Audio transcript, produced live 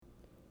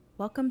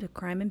Welcome to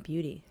Crime and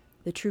Beauty,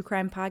 the true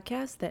crime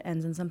podcast that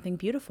ends in something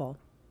beautiful.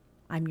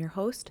 I'm your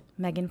host,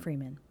 Megan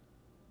Freeman.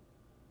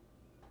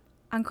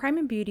 On Crime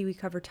and Beauty, we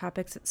cover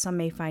topics that some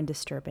may find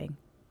disturbing.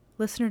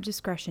 Listener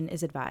discretion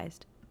is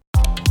advised.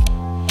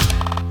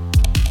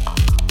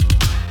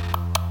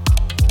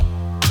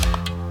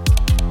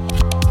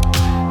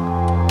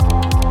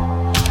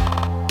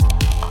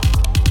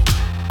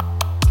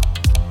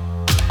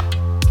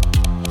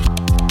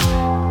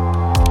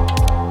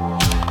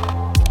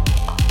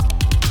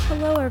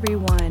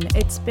 Everyone,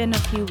 it's been a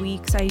few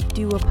weeks. I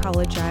do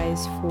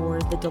apologize for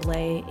the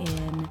delay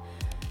in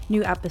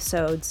new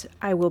episodes.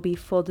 I will be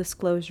full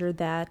disclosure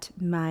that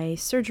my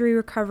surgery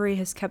recovery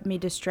has kept me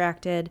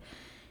distracted,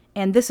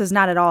 and this is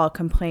not at all a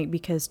complaint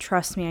because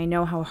trust me, I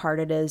know how hard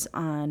it is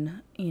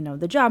on,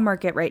 the job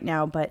market right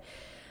now, but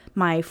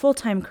my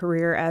full-time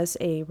career as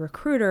a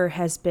recruiter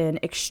has been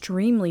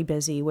extremely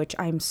busy, which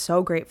I'm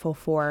so grateful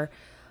for.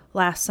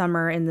 Last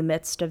summer in the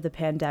midst of the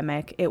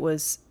pandemic, it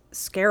was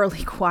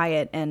scarily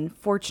quiet, and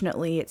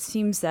fortunately it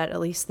seems that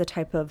at least the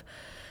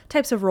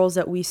types of roles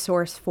that we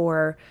source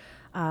for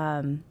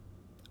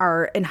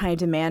are in high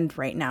demand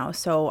right now.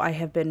 So I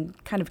have been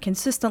kind of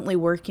consistently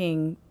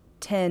working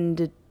 10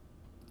 to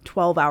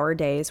 12 hour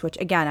days, which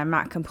again, I'm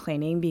not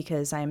complaining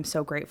because I am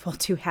so grateful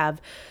to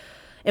have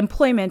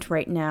employment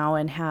right now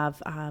and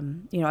have,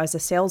 as a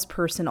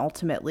salesperson,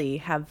 ultimately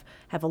have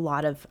a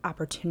lot of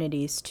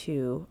opportunities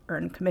to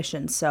earn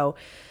commissions. So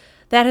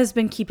that has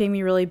been keeping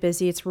me really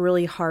busy. It's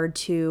really hard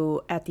to,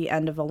 at the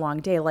end of a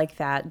long day like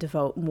that,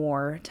 devote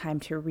more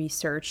time to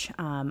research.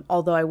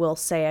 Although I will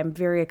say I'm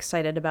very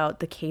excited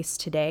about the case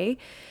today.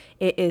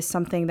 It is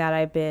something that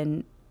I've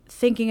been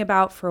thinking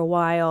about for a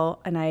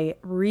while, and I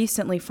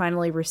recently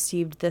finally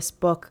received this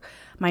book,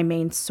 my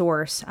main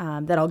source,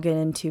 that I'll get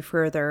into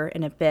further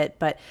in a bit.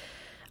 But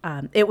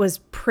it was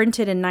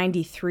printed in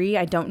 93.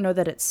 I don't know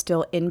that it's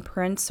still in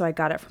print, so I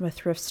got it from a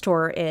thrift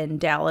store in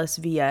Dallas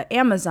via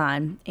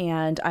Amazon,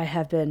 and I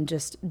have been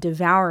just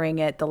devouring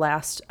it the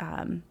last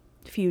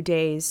few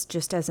days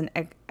just as an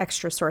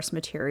extra source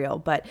material.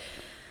 But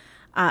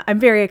I'm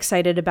very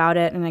excited about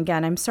it, and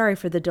again, I'm sorry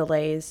for the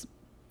delays.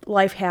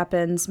 Life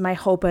happens. My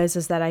hope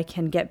is that I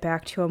can get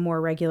back to a more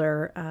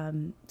regular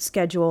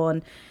schedule.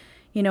 And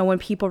when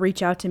people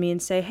reach out to me and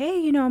say,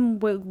 hey, I'm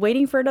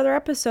waiting for another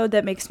episode,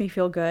 that makes me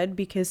feel good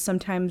because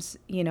sometimes,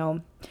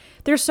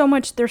 there's so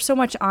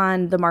much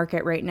on the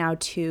market right now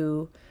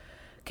to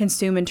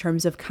consume in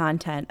terms of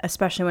content,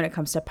 especially when it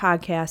comes to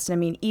podcasts. I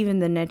mean, even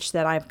the niche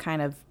that I've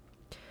kind of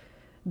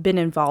been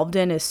involved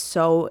in is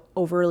so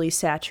overly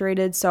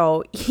saturated.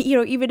 So,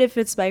 even if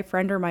it's my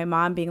friend or my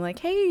mom being like,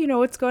 hey,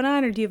 what's going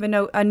on? Or do you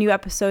have a new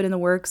episode in the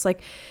works?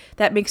 Like,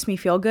 that makes me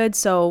feel good.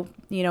 So,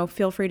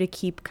 feel free to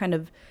keep kind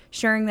of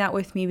sharing that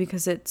with me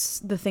because it's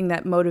the thing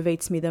that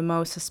motivates me the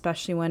most,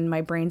 especially when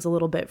my brain's a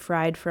little bit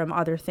fried from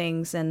other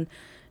things and,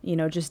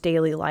 just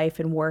daily life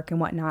and work and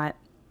whatnot.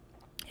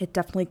 It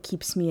definitely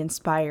keeps me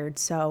inspired.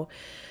 So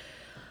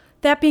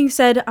that being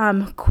said,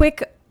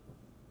 quick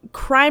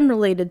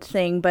crime-related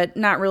thing, but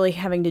not really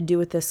having to do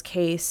with this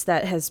case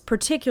that has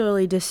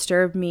particularly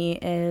disturbed me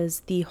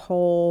is the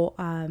whole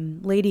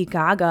Lady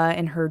Gaga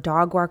and her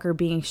dog walker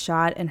being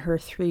shot and her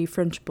 3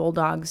 French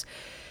bulldogs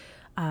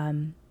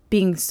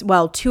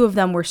two of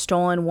them were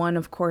stolen. One,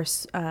 of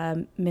course,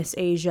 Miss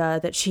Asia,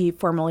 that she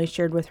formerly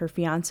shared with her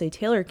fiance,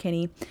 Taylor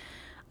Kinney,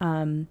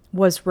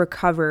 was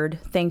recovered,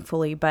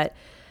 thankfully. But,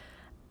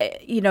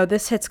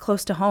 this hits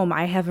close to home.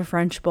 I have a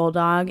French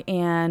bulldog,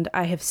 and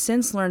I have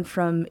since learned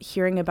from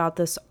hearing about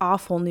this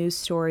awful news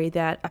story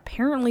that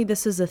apparently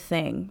this is a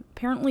thing.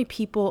 Apparently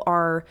people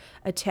are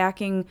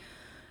attacking,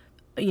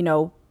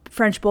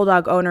 French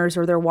bulldog owners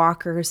or their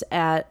walkers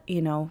at,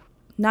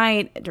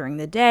 night, during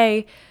the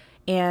day,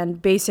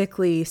 and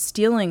basically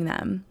stealing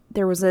them.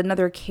 There was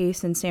another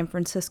case in San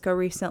Francisco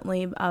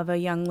recently of a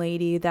young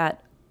lady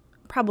that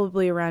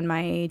probably around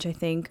my age, I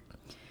think,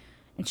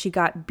 and she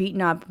got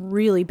beaten up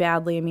really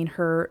badly. I mean,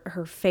 her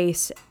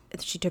face,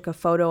 she took a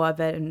photo of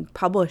it and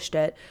published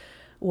it,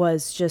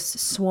 was just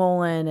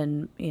swollen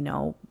and,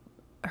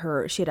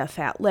 she had a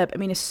fat lip. I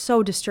mean, it's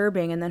so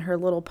disturbing. And then her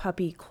little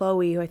puppy,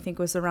 Chloe, who I think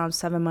was around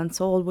 7 months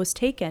old, was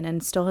taken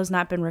and still has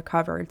not been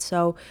recovered.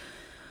 So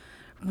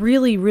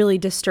really, really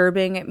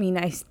disturbing. I mean,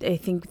 I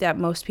think that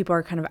most people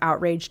are kind of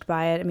outraged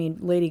by it. I mean,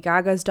 Lady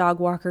Gaga's dog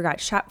walker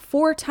got shot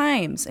 4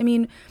 times. I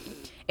mean,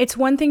 it's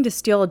one thing to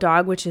steal a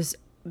dog, which is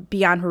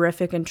beyond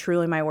horrific and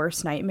truly my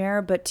worst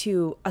nightmare, but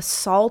to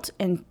assault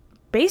and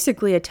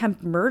basically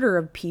attempt murder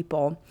of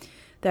people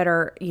that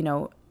are,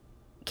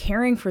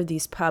 caring for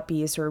these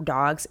puppies or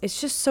dogs, it's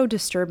just so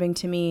disturbing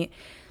to me.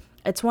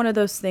 It's one of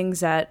those things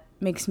that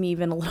makes me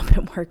even a little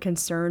bit more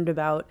concerned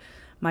about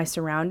my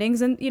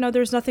surroundings. And,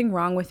 there's nothing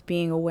wrong with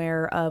being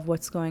aware of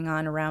what's going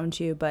on around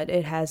you, but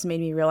it has made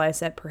me realize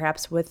that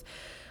perhaps with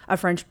a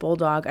French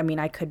bulldog, I mean,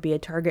 I could be a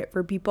target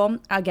for people.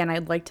 Again,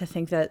 I'd like to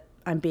think that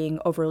I'm being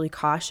overly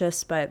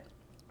cautious, but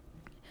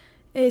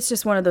it's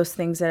just one of those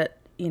things that,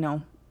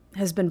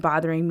 has been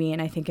bothering me,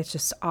 and I think it's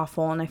just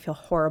awful, and I feel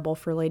horrible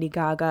for Lady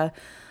Gaga.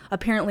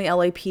 Apparently,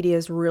 LAPD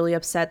is really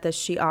upset that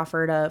she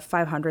offered a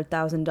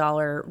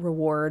 $500,000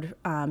 reward,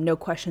 no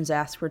questions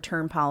asked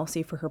return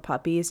policy for her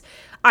puppies.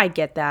 I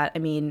get that. I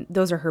mean,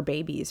 those are her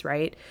babies,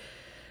 right?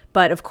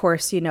 But of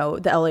course, the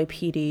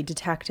LAPD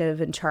detective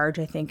in charge,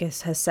 I think,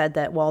 has said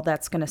that, well,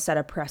 that's going to set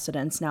a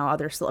precedence. Now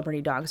other celebrity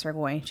dogs are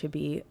going to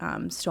be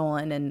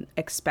stolen and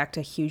expect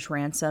a huge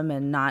ransom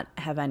and not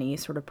have any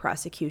sort of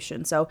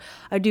prosecution. So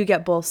I do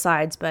get both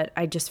sides, but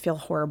I just feel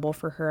horrible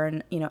for her.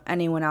 And,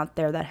 anyone out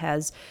there that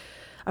has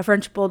a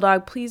French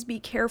Bulldog, please be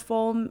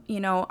careful.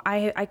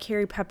 I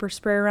carry pepper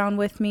spray around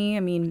with me.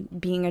 I mean,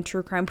 being a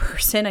true crime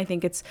person, I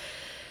think it's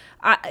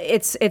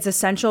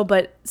essential,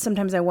 but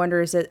sometimes I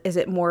wonder, is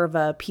it more of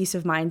a peace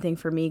of mind thing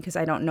for me? Because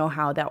I don't know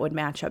how that would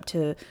match up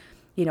to,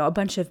 a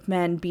bunch of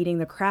men beating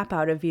the crap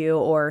out of you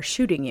or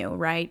shooting you,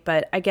 right?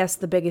 But I guess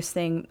the biggest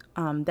thing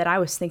that I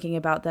was thinking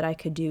about that I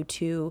could do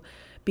to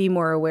be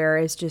more aware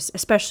is just,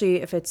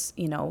 especially if it's,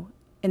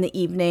 in the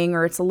evening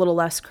or it's a little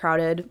less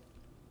crowded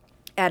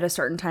at a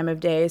certain time of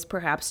day, is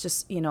perhaps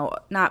just,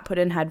 not put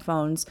in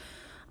headphones.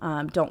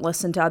 Don't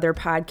listen to other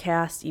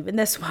podcasts, even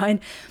this one.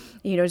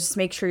 Just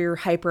make sure you're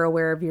hyper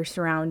aware of your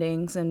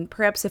surroundings, and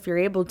perhaps if you're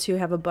able to,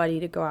 have a buddy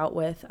to go out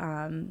with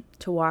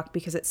to walk,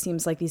 because it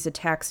seems like these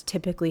attacks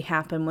typically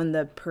happen when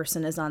the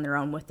person is on their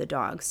own with the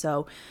dog.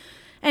 So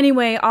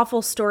anyway,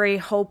 awful story.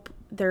 Hope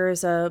there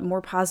is a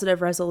more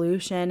positive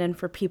resolution. And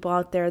for people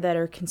out there that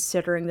are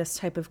considering this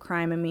type of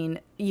crime, I mean,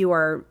 you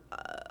are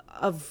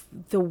of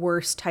the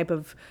worst type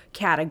of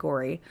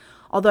category.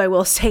 Although I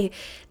will say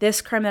this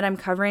crime that I'm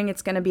covering,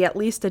 it's going to be at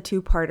least a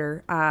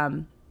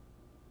two-parter.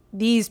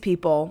 These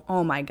people,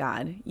 oh my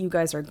God, you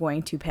guys are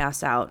going to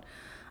pass out.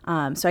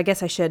 So I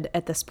guess I should,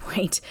 at this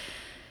point,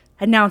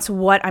 announce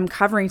what I'm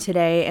covering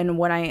today. And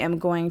what I am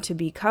going to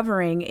be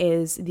covering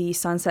is the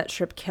Sunset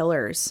Strip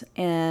Killers.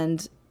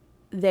 And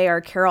they are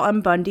Carol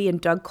M. Bundy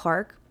and Doug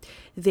Clark.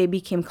 They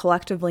became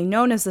collectively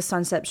known as the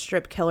Sunset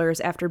Strip Killers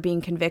after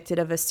being convicted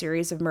of a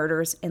series of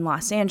murders in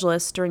Los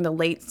Angeles during the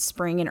late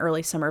spring and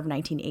early summer of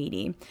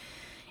 1980.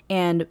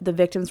 And the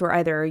victims were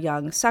either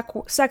young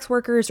sex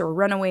workers or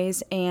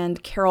runaways,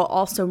 and Carol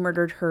also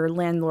murdered her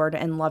landlord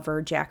and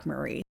lover, Jack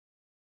Murray.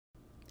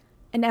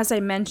 And as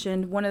I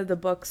mentioned, one of the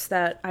books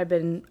that I've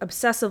been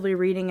obsessively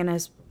reading, and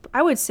has,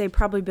 I would say,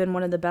 probably been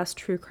one of the best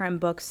true crime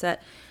books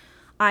that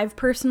I've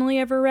personally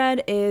ever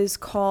read, is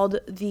called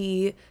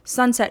The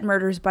Sunset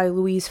Murders by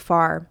Louise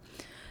Farr.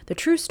 The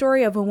true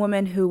story of a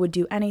woman who would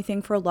do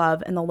anything for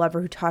love and the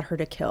lover who taught her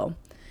to kill.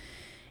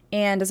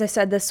 And as I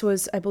said, this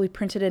was, I believe,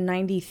 printed in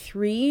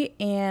 93,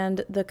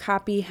 and the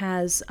copy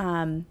has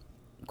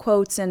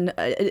quotes and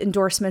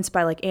endorsements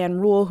by like Anne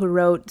Rule, who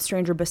wrote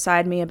Stranger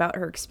Beside Me about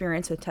her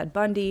experience with Ted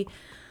Bundy.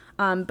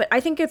 But I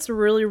think it's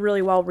really,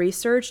 really well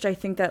researched. I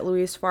think that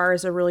Louise Farr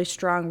is a really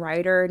strong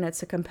writer, and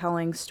it's a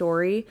compelling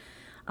story.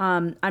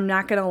 I'm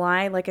not going to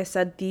lie. Like I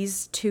said,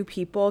 these two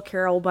people,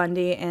 Carol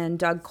Bundy and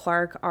Doug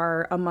Clark,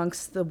 are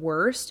amongst the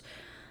worst.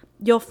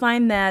 You'll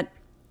find that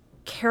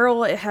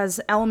Carol has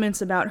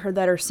elements about her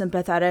that are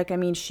sympathetic. I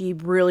mean, she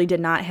really did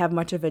not have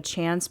much of a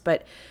chance,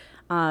 but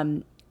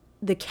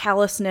the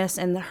callousness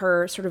and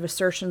her sort of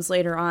assertions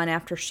later on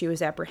after she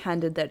was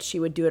apprehended that she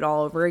would do it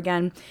all over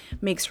again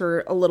makes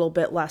her a little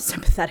bit less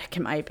sympathetic,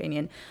 in my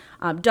opinion.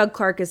 Doug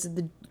Clark is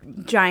the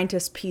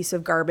giantest piece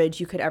of garbage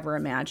you could ever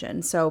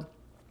imagine. So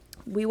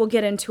we will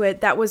get into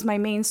it. That was my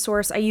main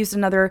source. I used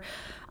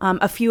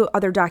a few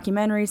other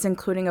documentaries,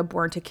 including a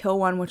Born to Kill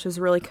one, which was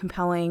really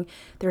compelling.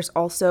 There's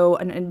also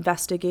an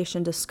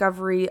investigation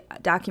discovery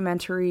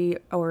documentary,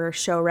 or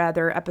show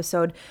rather,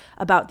 episode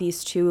about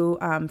these two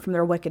from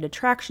their Wicked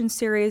Attraction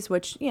series,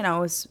 which,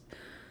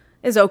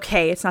 is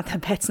okay. It's not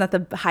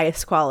the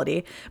highest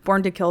quality.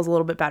 Born to Kill is a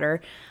little bit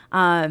better.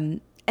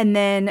 And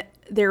then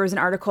there was an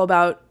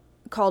article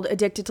called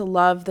Addicted to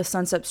Love, The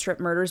Sunset Strip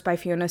Murders by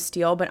Fiona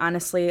Steele. But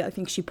honestly, I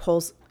think she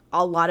pulls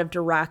a lot of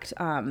direct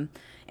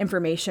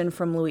information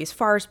from Louise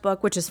Farr's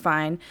book, which is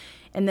fine.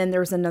 And then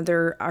there was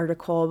another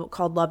article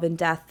called Love and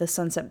Death, The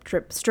Sunset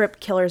Strip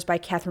Killers by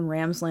Catherine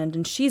Ramsland.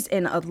 And she's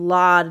in a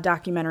lot of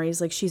documentaries.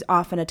 Like, she's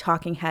often a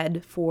talking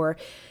head for,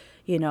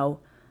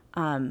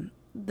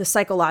 the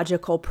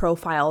psychological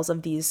profiles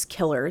of these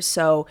killers.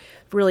 So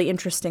really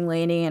interesting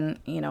lady. And,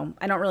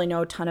 I don't really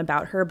know a ton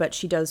about her, but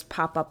she does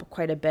pop up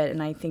quite a bit.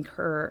 And I think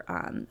her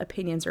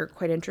opinions are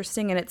quite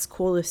interesting. And it's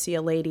cool to see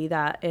a lady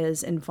that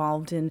is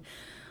involved in,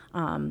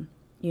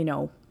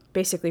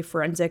 basically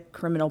forensic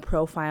criminal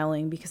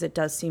profiling, because it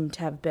does seem to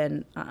have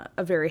been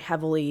a very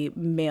heavily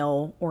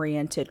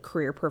male-oriented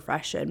career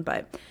profession.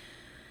 But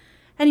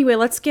anyway,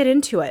 let's get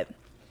into it.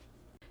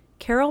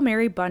 Carol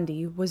Mary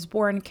Bundy was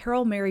born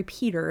Carol Mary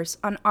Peters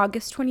on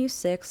August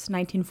 26,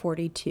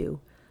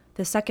 1942,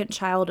 the second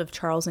child of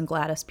Charles and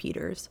Gladys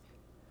Peters.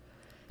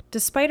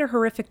 Despite a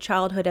horrific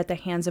childhood at the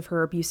hands of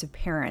her abusive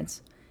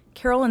parents,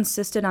 Carol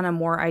insisted on a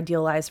more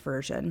idealized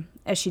version,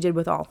 as she did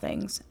with all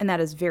things, and that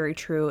is very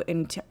true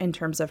in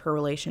terms of her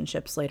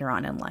relationships later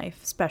on in life,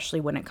 especially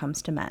when it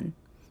comes to men.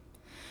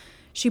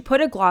 She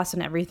put a gloss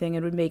on everything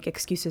and would make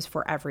excuses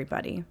for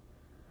everybody.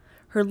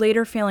 Her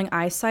later failing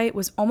eyesight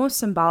was almost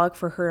symbolic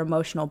for her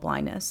emotional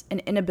blindness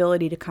and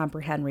inability to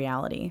comprehend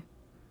reality.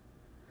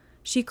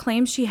 She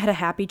claimed she had a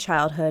happy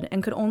childhood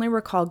and could only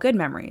recall good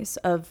memories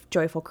of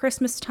joyful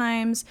Christmas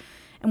times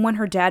and when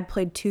her dad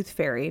played Tooth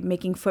Fairy,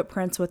 making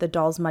footprints with a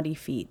doll's muddy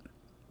feet.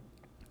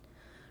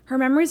 Her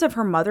memories of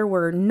her mother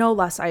were no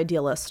less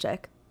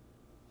idealistic.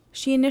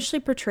 She initially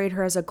portrayed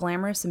her as a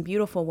glamorous and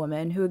beautiful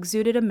woman who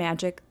exuded a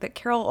magic that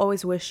Carol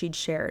always wished she'd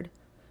shared.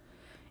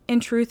 In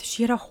truth,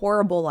 she had a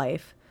horrible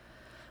life.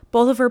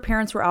 Both of her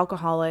parents were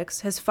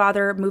alcoholics. His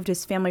father moved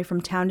his family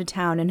from town to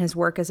town in his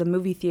work as a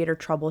movie theater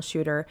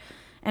troubleshooter,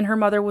 and her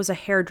mother was a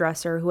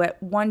hairdresser who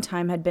at one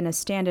time had been a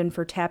stand-in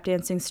for tap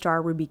dancing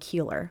star Ruby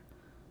Keeler.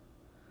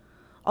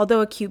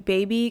 Although a cute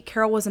baby,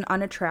 Carol was an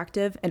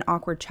unattractive and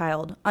awkward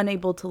child,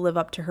 unable to live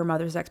up to her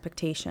mother's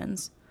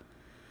expectations.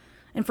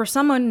 And for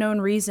some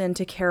unknown reason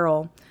to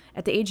Carol,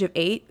 at the age of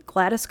 8,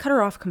 Gladys cut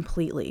her off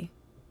completely.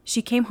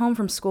 She came home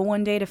from school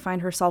one day to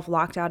find herself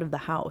locked out of the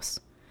house.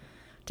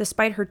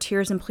 Despite her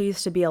tears and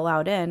pleas to be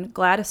allowed in,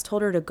 Gladys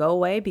told her to go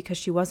away because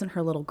she wasn't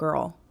her little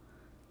girl.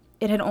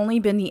 It had only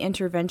been the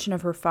intervention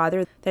of her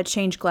father that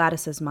changed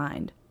Gladys's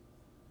mind.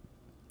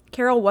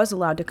 Carol was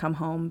allowed to come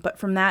home, but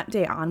from that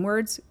day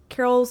onwards,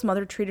 Carol's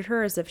mother treated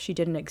her as if she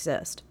didn't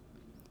exist.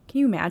 Can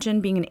you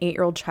imagine being an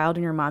 8-year-old child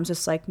and your mom's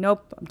just like,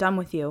 nope, I'm done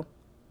with you?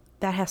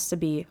 That has to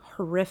be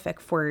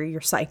horrific for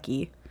your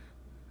psyche.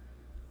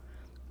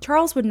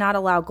 Charles would not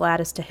allow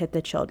Gladys to hit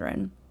the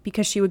children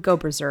because she would go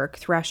berserk,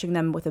 thrashing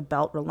them with a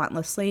belt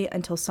relentlessly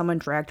until someone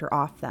dragged her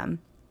off them.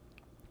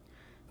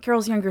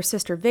 Carol's younger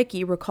sister,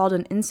 Vicky, recalled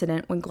an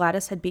incident when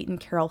Gladys had beaten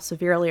Carol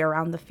severely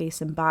around the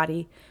face and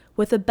body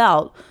with a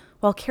belt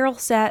while Carol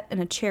sat in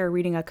a chair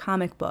reading a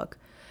comic book,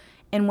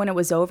 and when it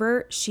was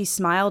over, she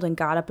smiled and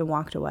got up and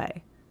walked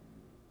away.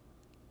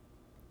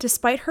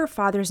 Despite her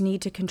father's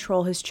need to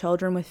control his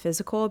children with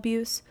physical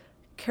abuse,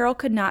 Carol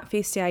could not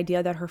face the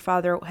idea that her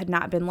father had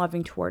not been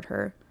loving toward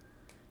her.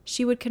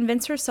 She would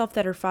convince herself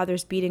that her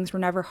father's beatings were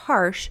never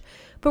harsh,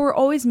 but were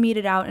always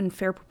meted out in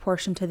fair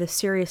proportion to the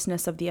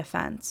seriousness of the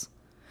offense.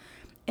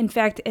 In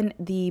fact, in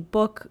the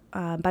book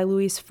by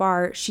Louise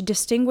Farr, she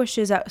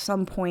distinguishes at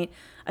some point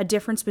a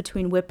difference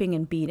between whipping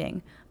and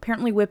beating.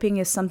 Apparently, whipping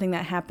is something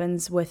that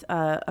happens with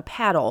a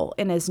paddle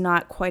and is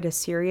not quite as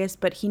serious,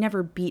 but he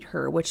never beat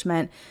her, which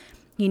meant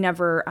he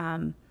never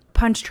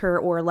punched her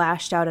or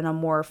lashed out in a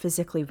more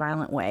physically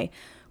violent way.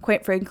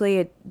 Quite frankly,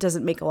 it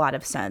doesn't make a lot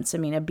of sense. I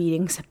mean, a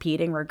beating's a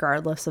beating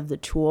regardless of the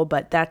tool,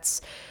 but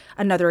that's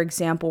another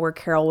example where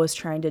Carol was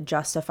trying to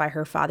justify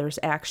her father's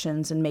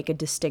actions and make a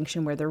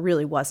distinction where there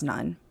really was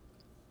none.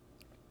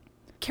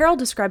 Carol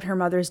described her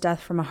mother's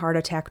death from a heart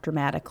attack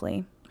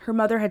dramatically. Her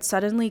mother had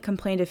suddenly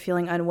complained of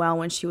feeling unwell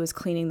when she was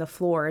cleaning the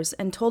floors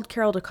and told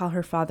Carol to call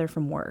her father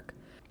from work.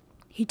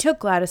 He took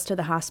Gladys to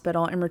the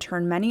hospital and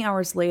returned many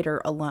hours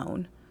later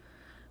alone.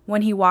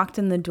 When he walked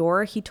in the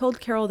door, he told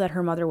Carol that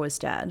her mother was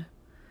dead.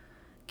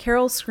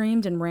 Carol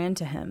screamed and ran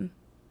to him.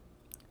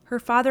 Her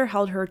father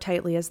held her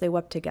tightly as they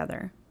wept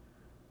together.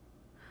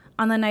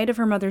 On the night of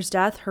her mother's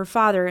death, her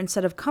father,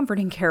 instead of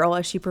comforting Carol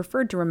as she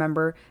preferred to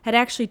remember, had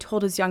actually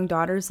told his young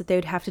daughters that they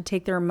would have to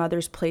take their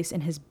mother's place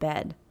in his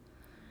bed.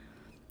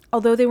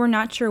 Although they were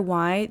not sure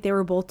why, they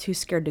were both too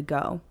scared to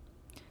go.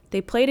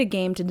 They played a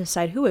game to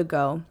decide who would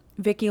go.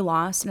 Vicky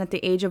lost, and at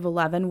the age of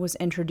 11 was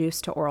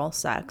introduced to oral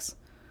sex.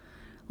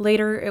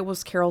 Later, it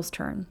was Carol's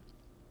turn.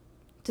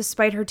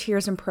 Despite her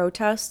tears and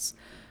protests,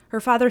 her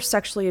father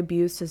sexually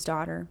abused his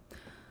daughter.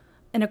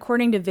 And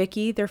according to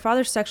Vicky, their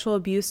father's sexual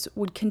abuse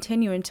would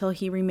continue until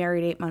he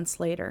remarried 8 months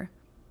later.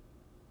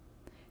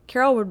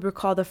 Carol would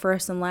recall the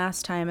first and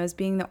last time as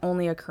being the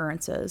only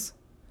occurrences.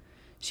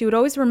 She would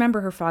always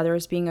remember her father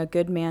as being a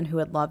good man who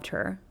had loved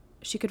her.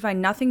 She could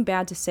find nothing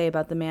bad to say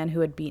about the man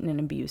who had beaten and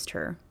abused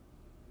her.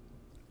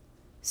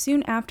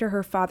 Soon after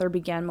her father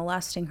began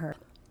molesting her,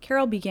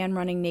 Carol began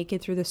running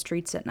naked through the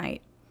streets at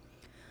night.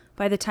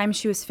 By the time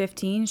she was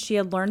 15, she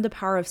had learned the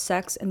power of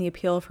sex and the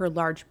appeal of her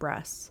large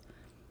breasts.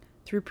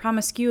 Through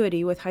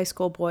promiscuity with high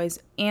school boys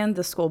and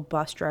the school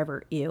bus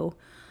driver,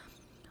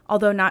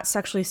 although not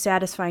sexually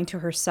satisfying to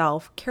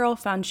herself, Carol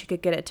found she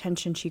could get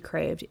attention she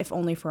craved, if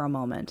only for a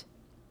moment.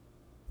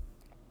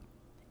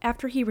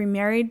 After he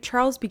remarried,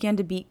 Charles began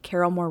to beat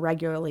Carol more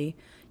regularly,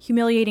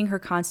 humiliating her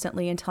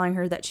constantly and telling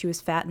her that she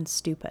was fat and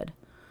stupid.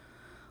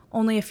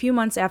 Only a few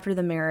months after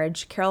the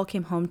marriage, Carol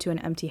came home to an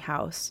empty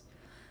house.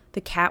 The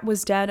cat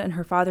was dead and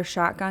her father's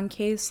shotgun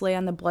case lay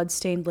on the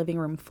blood-stained living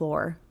room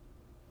floor.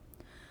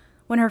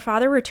 When her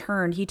father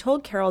returned, he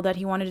told Carol that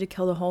he wanted to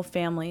kill the whole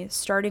family,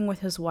 starting with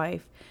his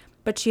wife,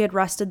 but she had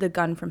wrested the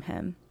gun from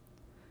him.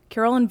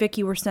 Carol and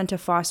Vicky were sent to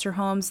foster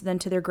homes, then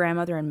to their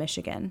grandmother in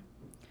Michigan.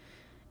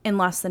 In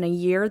less than a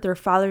year, their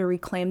father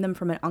reclaimed them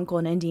from an uncle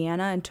in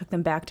Indiana and took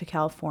them back to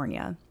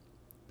California.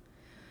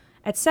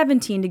 At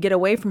 17, to get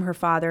away from her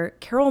father,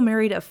 Carol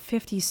married a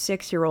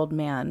 56-year-old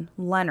man,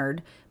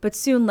 Leonard, but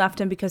soon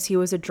left him because he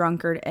was a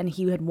drunkard and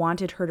he had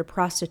wanted her to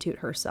prostitute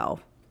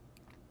herself.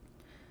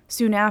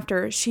 Soon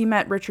after, she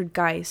met Richard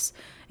Geis,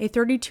 a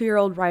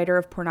 32-year-old writer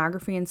of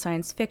pornography and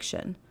science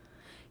fiction.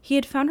 He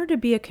had found her to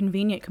be a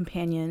convenient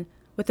companion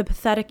with a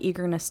pathetic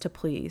eagerness to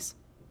please.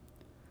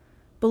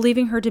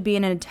 Believing her to be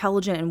an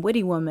intelligent and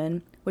witty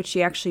woman, which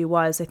she actually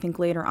was, I think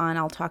later on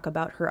I'll talk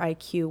about her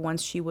IQ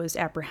once she was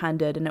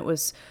apprehended and it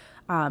was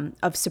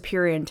of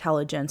superior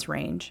intelligence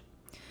range.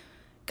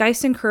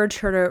 Geis encouraged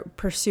her to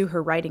pursue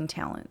her writing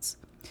talents.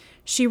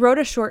 She wrote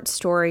a short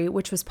story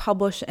which was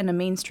published in a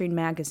mainstream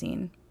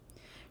magazine.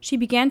 She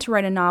began to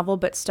write a novel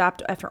but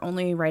stopped after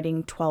only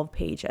writing 12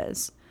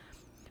 pages.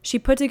 She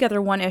put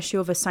together one issue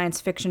of a science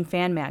fiction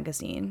fan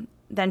magazine.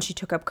 Then she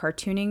took up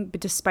cartooning,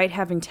 but despite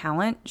having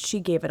talent,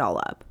 she gave it all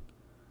up.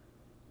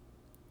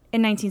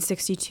 In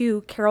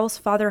 1962, Carol's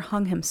father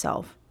hung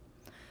himself.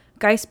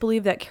 Geis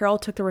believed that Carol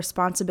took the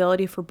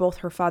responsibility for both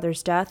her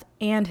father's death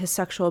and his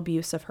sexual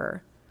abuse of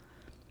her.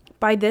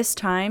 By this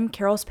time,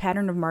 Carol's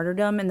pattern of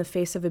martyrdom in the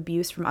face of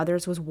abuse from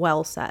others was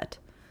well set.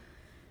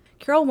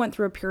 Carol went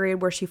through a period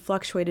where she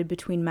fluctuated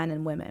between men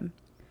and women.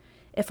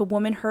 If a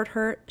woman hurt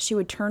her, she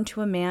would turn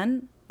to a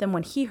man, then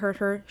when he hurt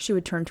her, she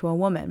would turn to a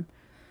woman.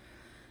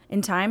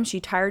 In time, she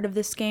tired of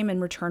this game and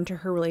returned to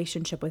her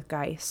relationship with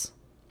Geis.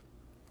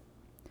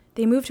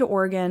 They moved to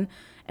Oregon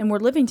and were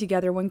living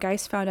together when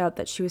Geis found out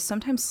that she was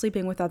sometimes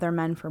sleeping with other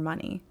men for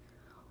money.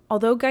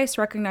 Although Geis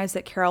recognized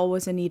that Carol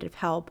was in need of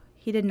help,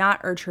 he did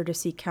not urge her to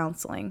seek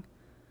counseling.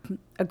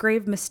 A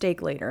grave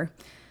mistake later.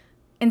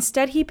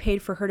 Instead, he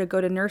paid for her to go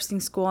to nursing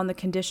school on the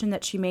condition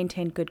that she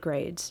maintained good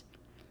grades.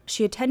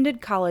 She attended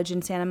college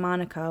in Santa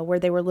Monica, where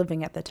they were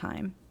living at the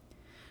time.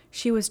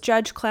 She was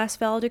judge class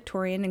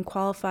valedictorian and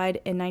qualified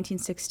in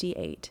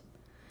 1968.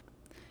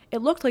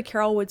 It looked like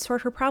Carol would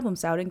sort her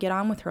problems out and get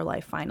on with her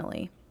life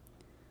finally.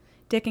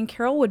 Dick and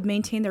Carol would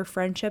maintain their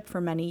friendship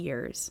for many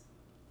years.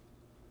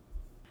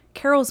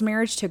 Carol's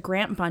marriage to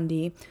Grant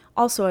Bundy,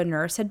 also a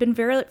nurse, had been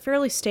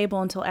fairly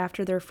stable until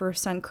after their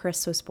first son,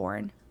 Chris, was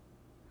born.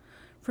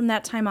 From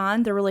that time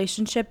on, the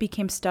relationship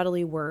became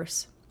steadily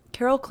worse.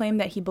 Carol claimed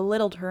that he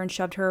belittled her and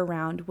shoved her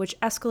around, which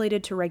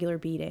escalated to regular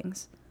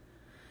beatings.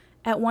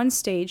 At one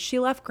stage, she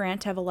left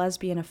Grant to have a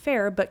lesbian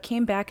affair, but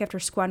came back after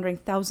squandering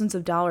thousands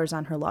of dollars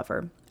on her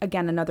lover.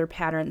 Again, another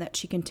pattern that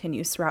she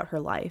continues throughout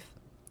her life.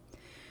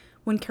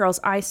 When Carol's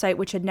eyesight,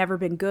 which had never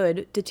been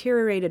good,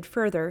 deteriorated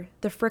further,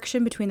 the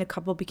friction between the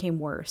couple became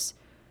worse.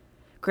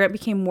 Grant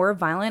became more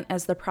violent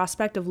as the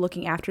prospect of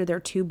looking after their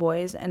 2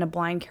 boys and a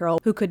blind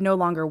Carol who could no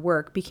longer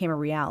work became a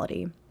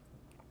reality.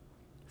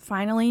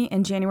 Finally,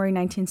 in January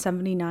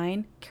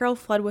 1979, Carol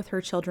fled with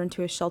her children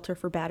to a shelter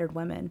for battered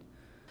women.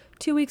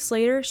 2 weeks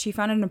later, she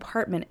found an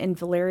apartment in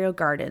Valerio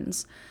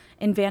Gardens,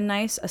 in Van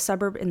Nuys, a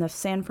suburb in the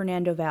San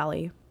Fernando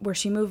Valley, where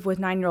she moved with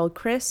 9-year-old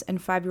Chris and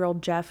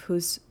 5-year-old Jeff,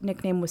 whose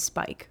nickname was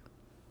Spike.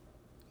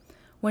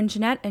 When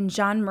Jeanette and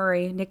John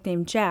Murray,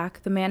 nicknamed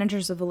Jack, the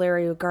managers of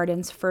Valerio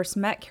Gardens, first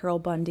met Carol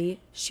Bundy,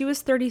 she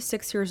was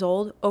 36 years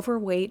old,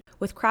 overweight,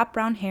 with cropped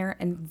brown hair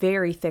and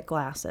very thick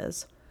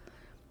glasses.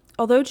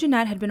 Although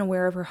Jeanette had been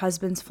aware of her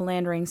husband's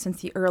philandering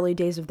since the early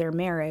days of their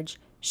marriage,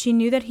 she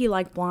knew that he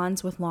liked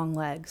blondes with long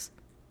legs.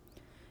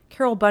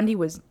 Carol Bundy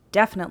was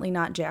definitely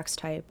not Jack's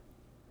type.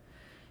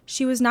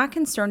 She was not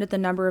concerned at the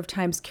number of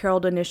times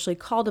Carol initially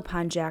called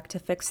upon Jack to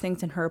fix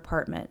things in her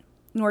apartment,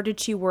 nor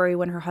did she worry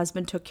when her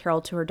husband took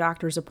Carol to her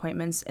doctor's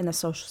appointments in the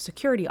Social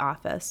Security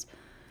office.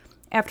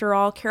 After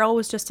all, Carol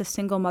was just a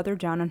single mother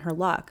down on her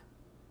luck.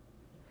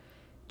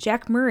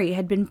 Jack Murray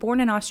had been born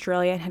in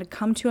Australia and had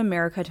come to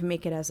America to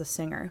make it as a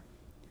singer.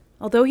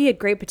 Although he had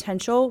great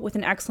potential, with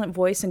an excellent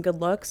voice and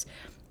good looks,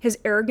 his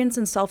arrogance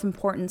and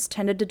self-importance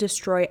tended to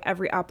destroy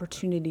every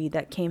opportunity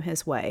that came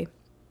his way.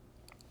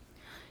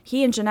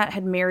 He and Jeanette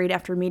had married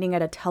after meeting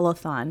at a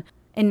telethon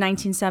in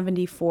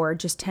 1974,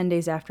 just 10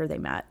 days after they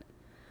met.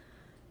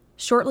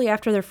 Shortly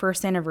after their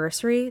first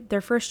anniversary,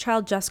 their first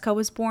child, Jessica,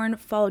 was born,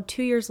 followed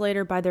 2 years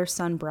later by their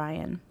son,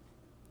 Brian.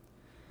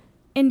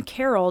 In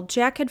Carol,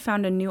 Jack had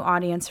found a new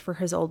audience for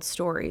his old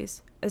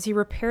stories. As he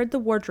repaired the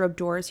wardrobe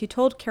doors, he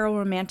told Carol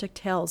romantic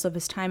tales of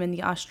his time in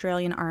the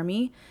Australian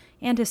Army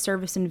and his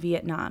service in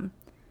Vietnam.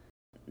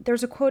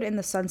 There's a quote in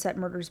the Sunset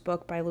Murders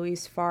book by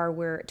Louise Farr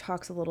where it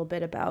talks a little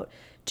bit about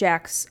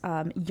Jack's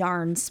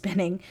yarn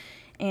spinning,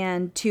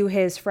 and to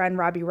his friend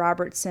Robbie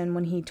Robertson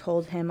when he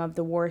told him of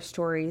the war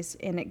stories,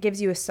 and it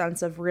gives you a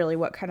sense of really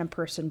what kind of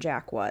person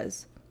Jack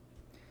was.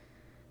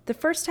 The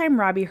first time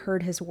Robbie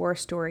heard his war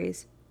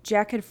stories,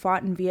 Jack had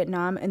fought in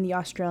Vietnam in the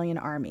Australian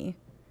Army.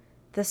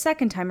 The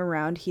second time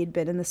around, he had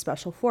been in the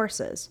Special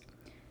Forces.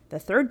 The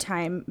third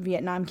time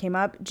Vietnam came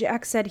up,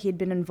 Jack said he had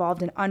been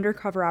involved in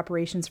undercover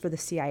operations for the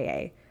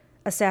CIA,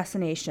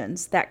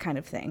 assassinations, that kind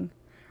of thing.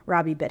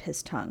 Robbie bit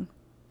his tongue.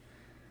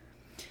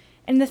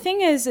 And the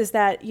thing is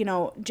that,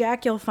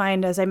 Jack, you'll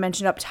find, as I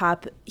mentioned up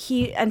top,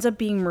 he ends up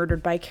being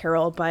murdered by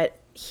Carol, but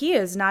he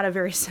is not a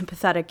very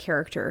sympathetic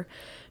character.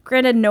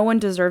 Granted, no one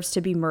deserves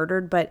to be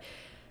murdered, but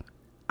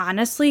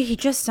honestly, he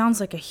just sounds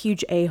like a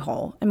huge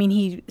a-hole. I mean,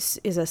 he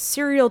is a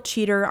serial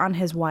cheater on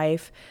his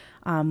wife.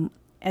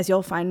 As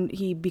you'll find,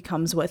 he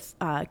becomes with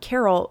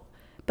Carol,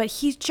 but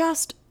he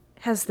just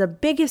has the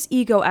biggest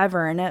ego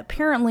ever, and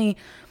apparently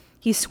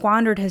he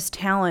squandered his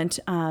talent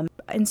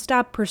and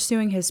stopped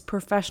pursuing his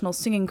professional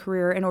singing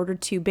career in order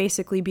to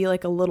basically be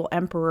like a little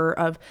emperor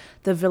of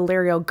the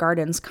Valerio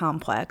Gardens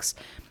complex,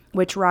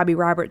 which Robbie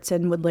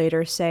Robertson would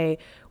later say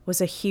was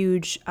a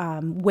huge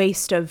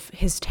waste of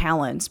his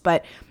talents.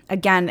 But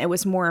again, it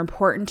was more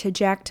important to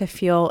Jack to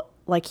feel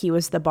like he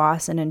was the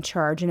boss and in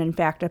charge. And in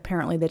fact,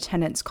 apparently the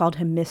tenants called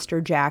him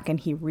Mr. Jack, and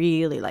he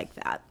really liked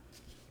that.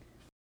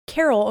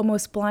 Carol,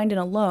 almost blind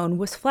and alone,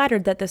 was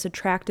flattered that this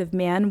attractive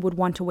man would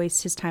want to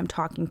waste his time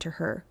talking to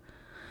her.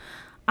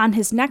 On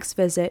his next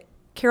visit,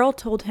 Carol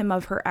told him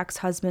of her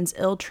ex-husband's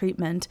ill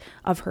treatment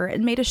of her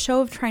and made a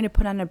show of trying to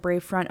put on a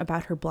brave front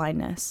about her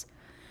blindness.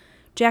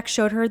 Jack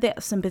showed her the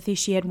sympathy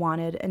she had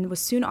wanted and was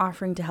soon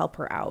offering to help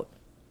her out.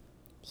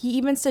 He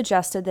even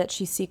suggested that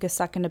she seek a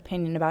second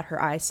opinion about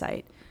her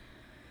eyesight.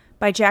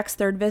 By Jack's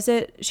third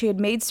visit, she had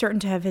made certain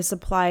to have his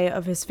supply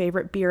of his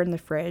favorite beer in the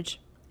fridge,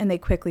 and they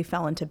quickly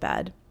fell into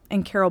bed,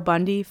 and Carol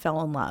Bundy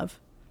fell in love.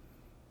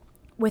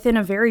 Within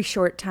a very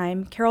short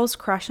time, Carol's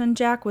crush on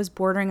Jack was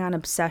bordering on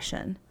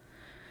obsession.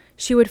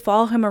 She would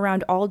follow him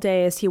around all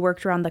day as he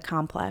worked around the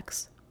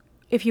complex.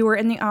 If he were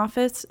in the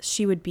office,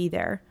 she would be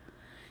there.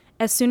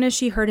 As soon as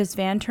she heard his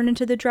van turn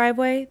into the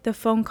driveway, the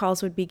phone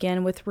calls would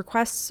begin with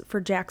requests for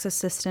Jack's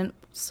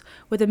assistance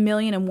with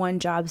 1,000,001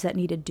 jobs that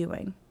needed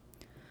doing.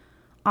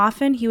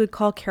 Often, he would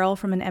call Carol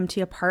from an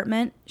empty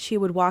apartment. She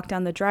would walk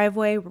down the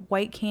driveway,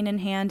 white cane in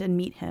hand, and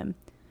meet him.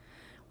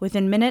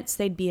 Within minutes,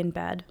 they'd be in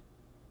bed.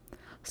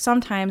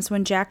 Sometimes,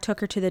 when Jack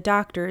took her to the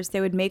doctor's, they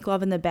would make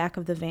love in the back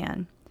of the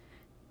van.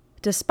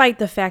 Despite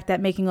the fact that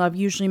making love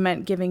usually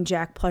meant giving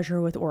Jack pleasure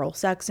with oral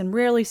sex and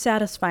rarely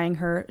satisfying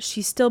her,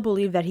 she still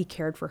believed that he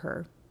cared for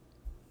her.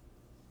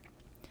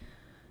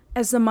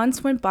 As the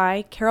months went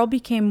by, Carol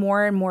became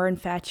more and more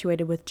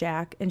infatuated with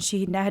Jack, and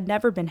she had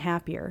never been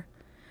happier.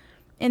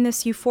 In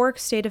this euphoric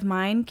state of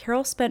mind,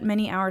 Carol spent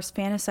many hours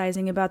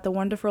fantasizing about the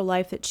wonderful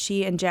life that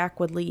she and Jack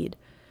would lead.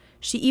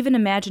 She even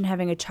imagined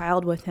having a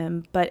child with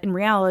him, but in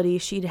reality,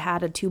 she'd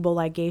had a tubal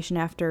ligation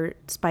after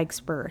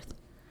Spike's birth.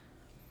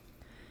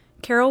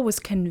 Carol was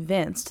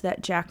convinced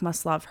that Jack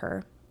must love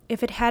her.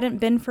 If it hadn't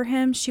been for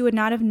him, she would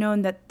not have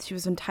known that she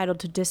was entitled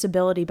to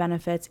disability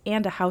benefits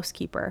and a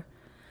housekeeper.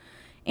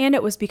 And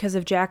it was because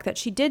of Jack that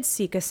she did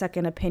seek a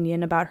second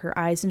opinion about her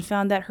eyes and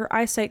found that her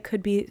eyesight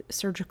could be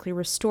surgically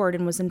restored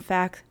and was in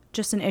fact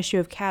just an issue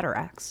of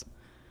cataracts.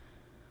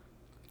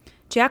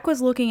 Jack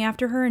was looking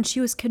after her, and she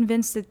was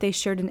convinced that they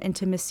shared an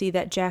intimacy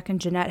that Jack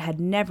and Jeanette had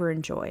never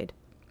enjoyed.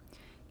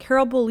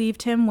 Carol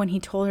believed him when he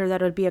told her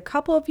that it would be a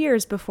couple of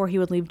years before he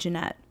would leave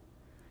Jeanette.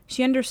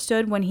 She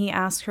understood when he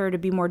asked her to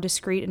be more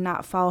discreet and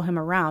not follow him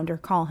around or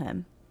call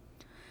him.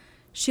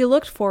 She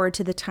looked forward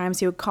to the times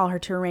he would call her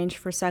to arrange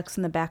for sex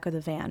in the back of the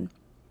van.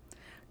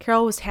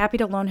 Carol was happy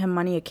to loan him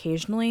money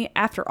occasionally.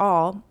 After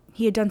all,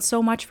 he had done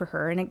so much for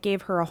her, and it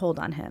gave her a hold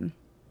on him.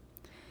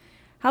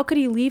 How could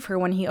he leave her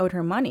when he owed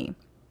her money?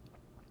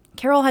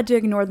 Carol had to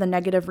ignore the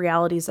negative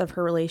realities of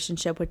her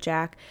relationship with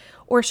Jack,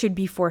 or she'd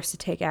be forced to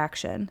take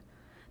action.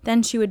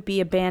 Then she would be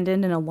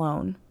abandoned and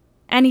alone.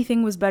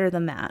 Anything was better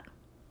than that.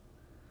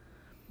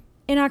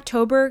 In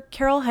October,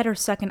 Carol had her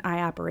second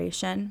eye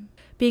operation.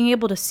 Being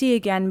able to see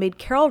again made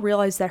Carol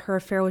realize that her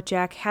affair with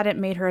Jack hadn't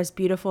made her as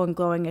beautiful and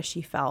glowing as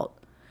she felt.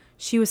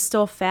 She was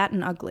still fat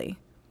and ugly.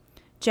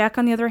 Jack,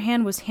 on the other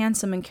hand, was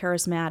handsome and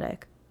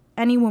charismatic.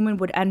 Any woman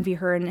would envy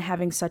her in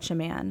having such a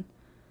man.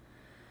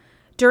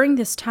 During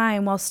this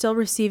time, while still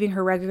receiving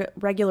her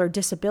regular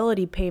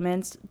disability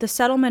payments, the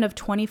settlement of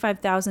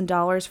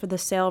 $25,000 for the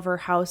sale of her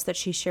house that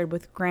she shared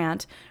with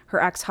Grant,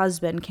 her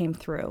ex-husband, came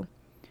through.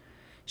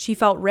 She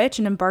felt rich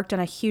and embarked on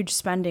a huge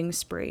spending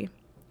spree.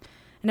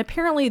 And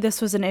apparently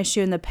this was an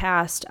issue in the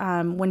past.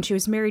 When she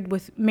was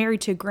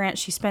married to Grant,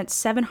 she spent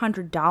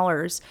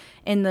 $700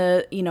 in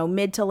the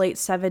mid to late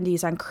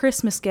 70s on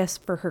Christmas gifts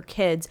for her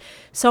kids.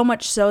 So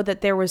much so that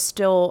there was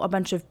still a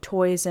bunch of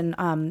toys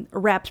and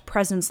wrapped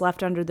presents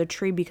left under the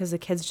tree because the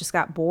kids just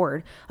got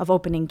bored of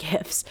opening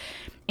gifts.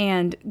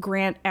 And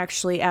Grant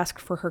actually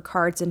asked for her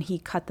cards and he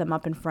cut them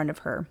up in front of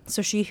her.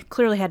 So she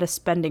clearly had a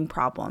spending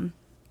problem.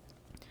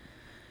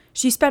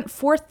 She spent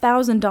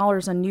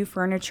 $4,000 on new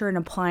furniture and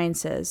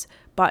appliances,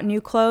 bought new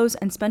clothes,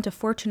 and spent a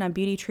fortune on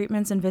beauty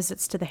treatments and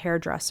visits to the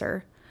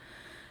hairdresser.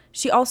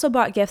 She also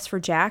bought gifts for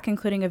Jack,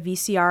 including a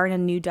VCR and a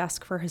new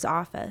desk for his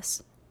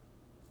office.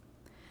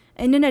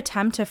 In an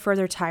attempt to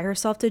further tie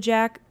herself to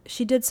Jack,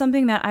 she did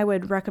something that I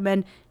would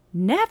recommend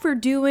never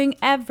doing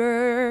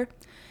ever.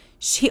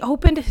 She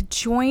opened a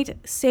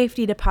joint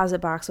safety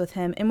deposit box with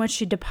him in which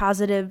she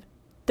deposited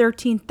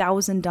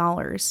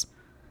 $13,000.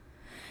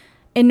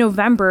 In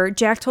November,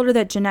 Jack told her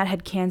that Jeanette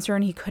had cancer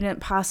and he couldn't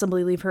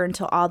possibly leave her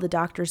until all the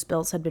doctor's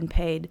bills had been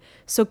paid,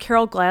 so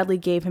Carol gladly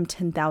gave him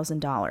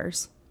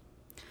 $10,000.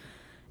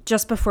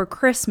 Just before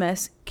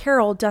Christmas,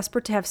 Carol,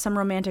 desperate to have some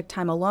romantic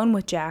time alone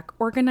with Jack,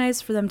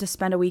 organized for them to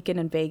spend a weekend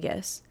in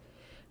Vegas.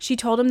 She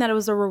told him that it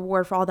was a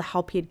reward for all the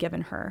help he had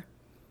given her.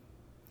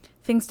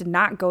 Things did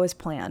not go as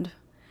planned.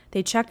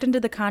 They checked into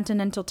the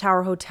Continental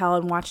Tower Hotel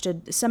and watched a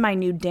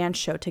semi-nude dance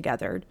show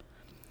together.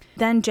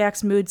 Then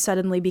Jack's mood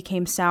suddenly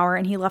became sour,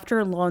 and he left her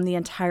alone the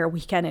entire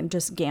weekend and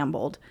just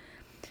gambled.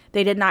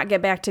 They did not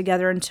get back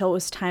together until it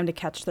was time to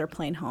catch their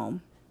plane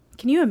home.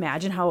 Can you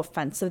imagine how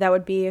offensive that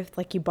would be if,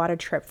 like, you bought a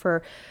trip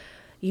for,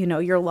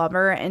 your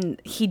lover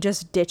and he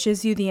just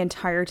ditches you the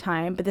entire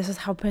time? But this is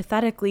how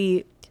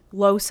pathetically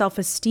low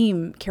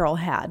self-esteem Carol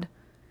had.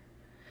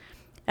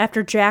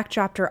 After Jack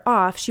dropped her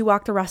off, she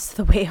walked the rest of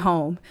the way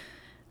home.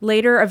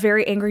 Later, a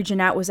very angry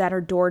Jeanette was at her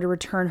door to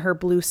return her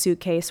blue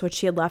suitcase, which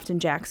she had left in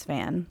Jack's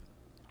van.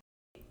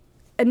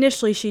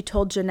 Initially, she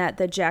told Jeanette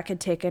that Jack had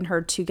taken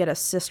her to get a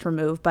cyst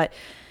removed, but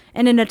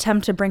in an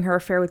attempt to bring her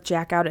affair with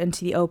Jack out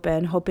into the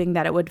open, hoping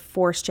that it would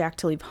force Jack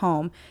to leave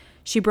home,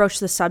 she broached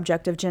the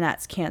subject of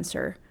Jeanette's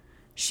cancer.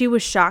 She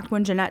was shocked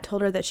when Jeanette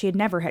told her that she had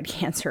never had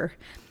cancer.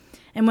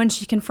 And when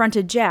she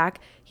confronted Jack,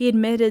 he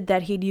admitted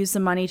that he'd used the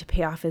money to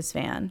pay off his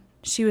van.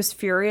 She was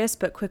furious,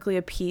 but quickly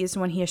appeased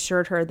when he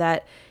assured her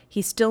that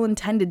he still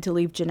intended to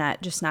leave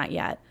Jeanette, just not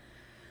yet.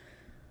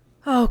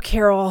 Oh,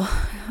 Carol.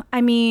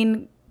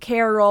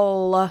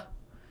 Carol.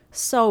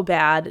 So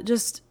bad.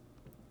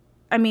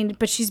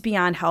 But she's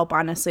beyond help,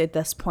 honestly, at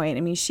this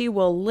point. She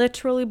will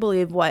literally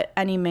believe what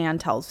any man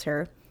tells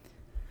her.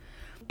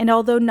 And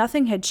although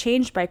nothing had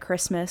changed by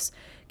Christmas,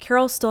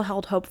 Carol still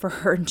held hope for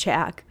her and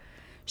Jack.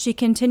 She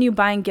continued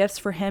buying gifts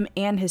for him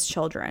and his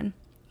children.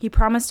 He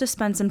promised to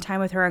spend some time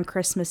with her on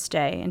Christmas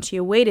Day, and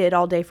she waited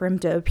all day for him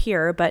to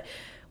appear, but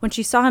when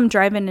she saw him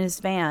drive in his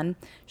van,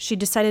 she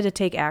decided to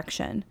take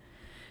action.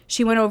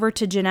 She went over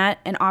to Jeanette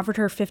and offered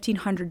her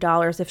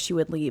 $1,500 if she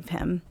would leave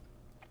him.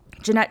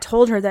 Jeanette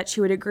told her that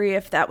she would agree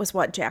if that was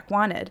what Jack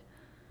wanted.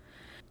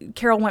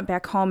 Carol went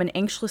back home and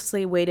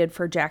anxiously waited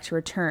for Jack to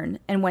return,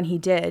 and when he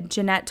did,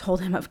 Jeanette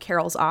told him of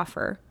Carol's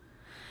offer.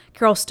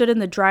 Carol stood in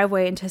the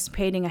driveway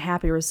anticipating a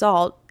happy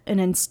result, and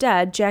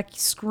instead, Jack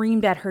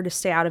screamed at her to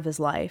stay out of his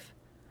life.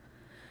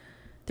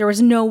 There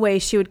was no way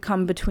she would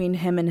come between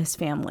him and his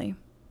family.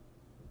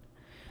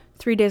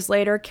 3 days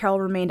later, Carol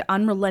remained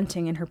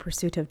unrelenting in her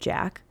pursuit of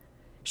Jack.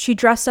 She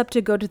dressed up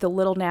to go to the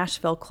Little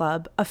Nashville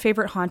Club, a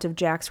favorite haunt of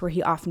Jack's where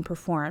he often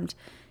performed,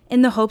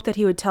 in the hope that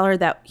he would tell her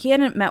that he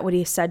hadn't meant what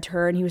he said to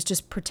her and he was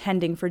just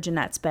pretending for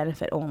Jeanette's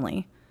benefit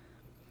only.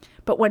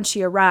 But when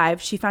she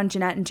arrived, she found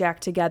Jeanette and Jack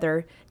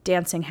together,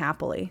 dancing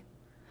happily.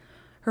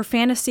 Her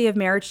fantasy of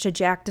marriage to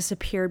Jack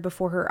disappeared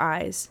before her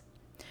eyes.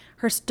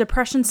 Her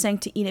depression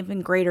sank to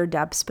even greater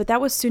depths, but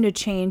that was soon to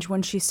change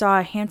when she saw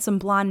a handsome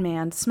blonde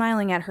man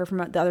smiling at her from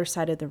the other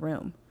side of the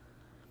room.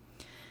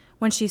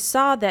 When she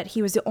saw that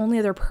he was the only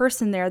other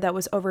person there that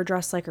was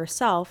overdressed like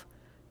herself,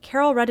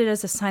 Carol read it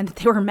as a sign that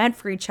they were meant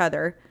for each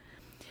other.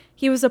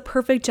 He was a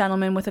perfect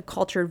gentleman with a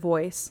cultured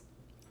voice.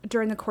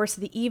 During the course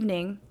of the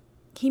evening,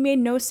 he made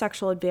no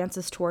sexual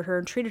advances toward her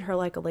and treated her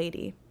like a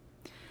lady.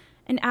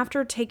 And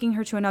after taking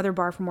her to another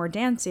bar for more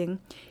dancing,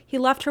 he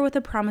left her with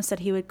a promise that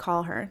he would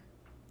call her.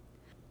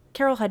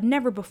 Carol had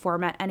never before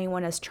met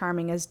anyone as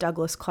charming as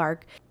Douglas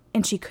Clark,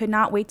 and she could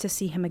not wait to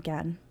see him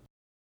again.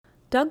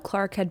 Doug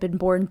Clark had been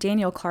born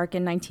Daniel Clark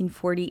in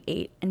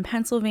 1948 in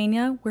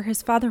Pennsylvania, where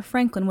his father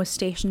Franklin was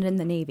stationed in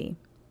the Navy.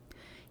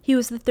 He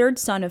was the third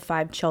son of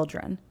 5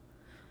 children.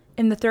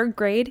 In the 3rd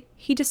grade,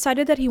 he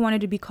decided that he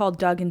wanted to be called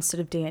Doug instead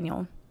of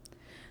Daniel.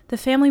 The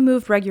family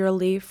moved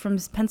regularly from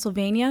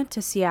Pennsylvania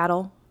to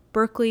Seattle,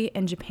 Berkeley,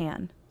 and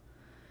Japan.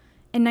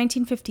 In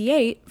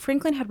 1958,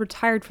 Franklin had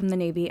retired from the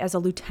Navy as a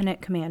lieutenant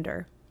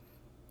commander.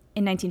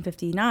 In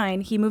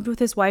 1959, he moved with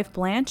his wife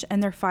Blanche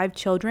and their 5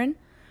 children,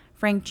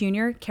 Frank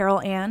Jr.,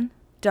 Carol Ann,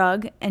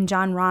 Doug, and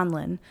John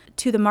Ronlin,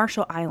 to the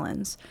Marshall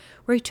Islands,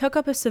 where he took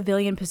up a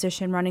civilian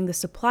position running the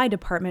supply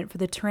department for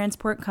the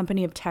Transport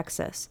Company of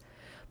Texas.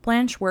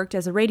 Blanche worked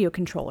as a radio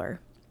controller.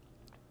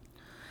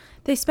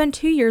 They spent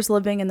 2 years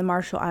living in the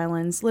Marshall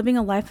Islands, living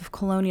a life of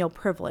colonial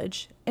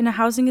privilege, in a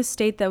housing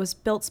estate that was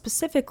built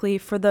specifically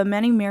for the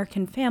many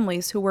American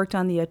families who worked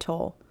on the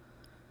atoll.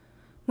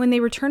 When they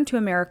returned to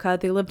America,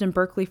 they lived in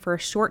Berkeley for a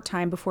short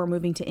time before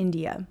moving to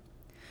India.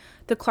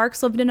 The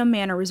Clarks lived in a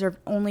manor reserved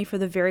only for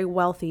the very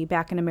wealthy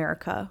back in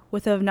America,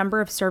 with a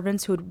number of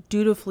servants who would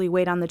dutifully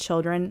wait on the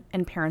children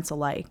and parents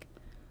alike.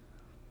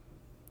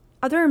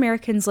 Other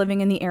Americans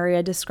living in the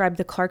area described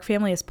the Clark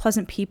family as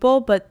pleasant people,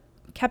 but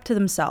kept to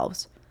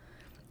themselves.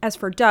 As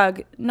for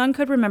Doug, none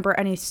could remember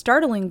any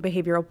startling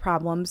behavioral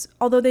problems,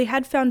 although they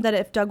had found that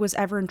if Doug was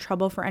ever in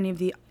trouble for any of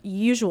the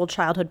usual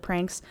childhood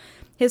pranks,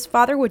 his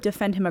father would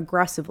defend him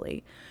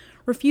aggressively,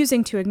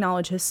 refusing to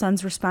acknowledge his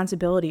son's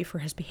responsibility for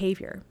his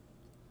behavior.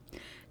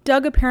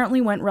 Doug apparently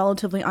went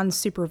relatively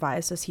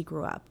unsupervised as he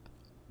grew up.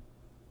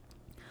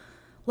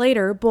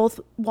 Later, both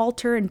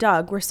Walter and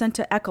Doug were sent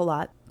to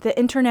Echelot, the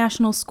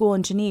international school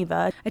in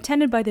Geneva,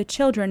 attended by the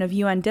children of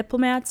UN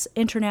diplomats,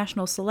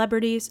 international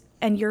celebrities,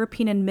 and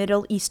European and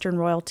Middle Eastern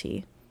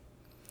royalty.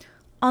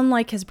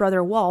 Unlike his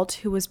brother Walt,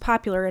 who was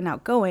popular and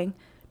outgoing,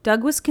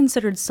 Doug was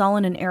considered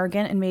sullen and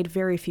arrogant and made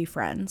very few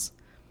friends.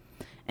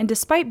 And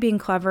despite being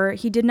clever,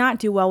 he did not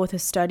do well with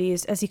his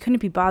studies as he couldn't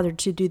be bothered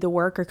to do the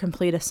work or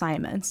complete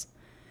assignments.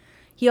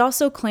 He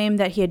also claimed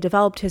that he had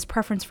developed his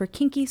preference for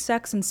kinky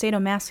sex and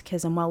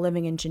sadomasochism while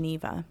living in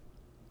Geneva.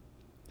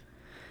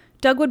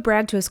 Doug would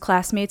brag to his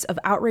classmates of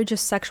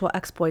outrageous sexual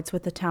exploits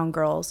with the town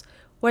girls,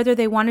 whether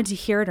they wanted to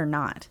hear it or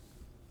not.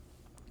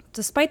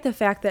 Despite the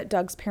fact that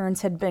Doug's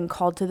parents had been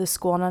called to the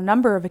school on a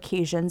number of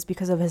occasions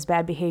because of his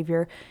bad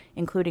behavior,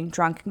 including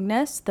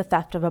drunkenness, the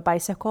theft of a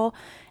bicycle,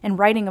 and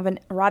writing of an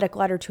erotic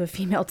letter to a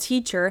female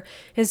teacher,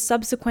 his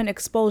subsequent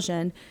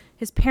expulsion,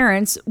 his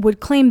parents would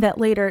claim that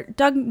later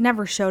Doug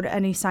never showed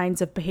any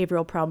signs of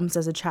behavioral problems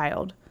as a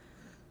child.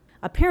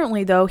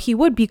 Apparently, though, he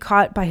would be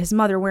caught by his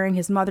mother wearing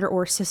his mother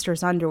or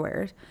sister's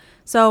underwear.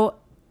 So,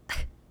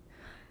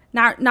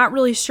 not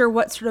really sure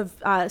what sort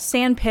of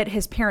sandpit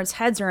his parents'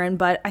 heads are in,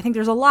 but I think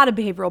there's a lot of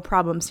behavioral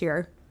problems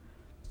here.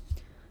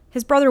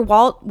 His brother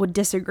Walt would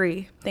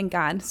disagree. Thank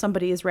God,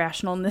 somebody is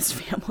rational in this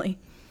family.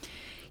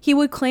 He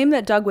would claim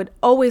that Doug would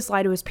always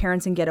lie to his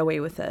parents and get away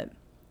with it.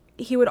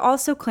 He would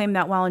also claim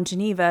that while in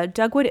Geneva,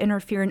 Doug would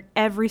interfere in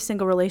every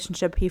single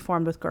relationship he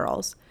formed with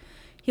girls.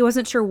 He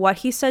wasn't sure what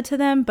he said to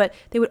them, but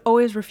they would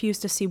always refuse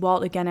to see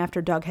Walt again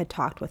after Doug had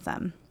talked with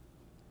them.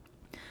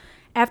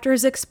 After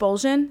his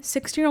expulsion,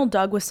 16-year-old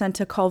Doug was sent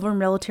to Culver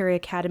Military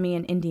Academy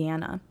in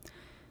Indiana.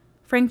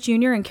 Frank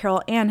Jr. and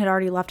Carol Ann had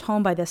already left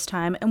home by this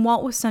time, and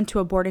Walt was sent to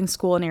a boarding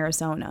school in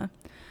Arizona.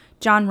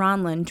 John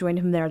Ronlin joined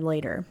him there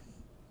later.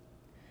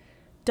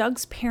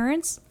 Doug's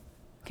parents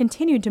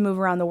continued to move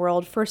around the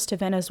world, first to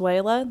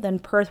Venezuela, then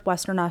Perth,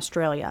 Western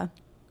Australia.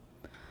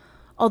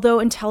 Although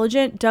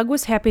intelligent, Doug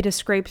was happy to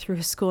scrape through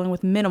his schooling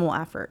with minimal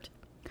effort.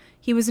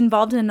 He was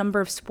involved in a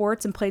number of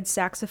sports and played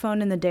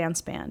saxophone in the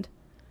dance band.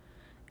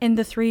 In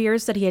the 3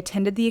 years that he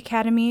attended the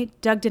academy,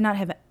 Doug did not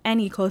have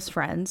any close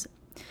friends,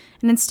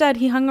 and instead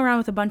he hung around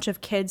with a bunch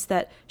of kids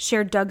that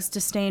shared Doug's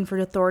disdain for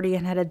authority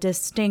and had a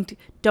distinct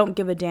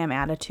don't-give-a-damn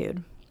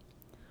attitude.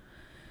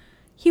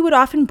 He would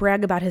often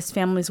brag about his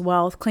family's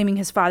wealth, claiming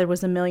his father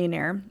was a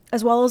millionaire,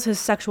 as well as his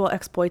sexual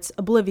exploits,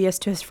 oblivious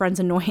to his friends'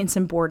 annoyance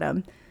and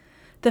boredom.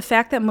 The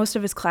fact that most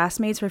of his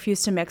classmates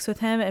refused to mix with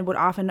him and would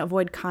often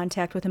avoid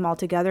contact with him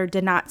altogether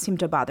did not seem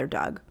to bother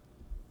Doug.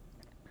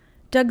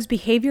 Doug's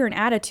behavior and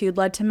attitude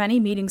led to many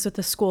meetings with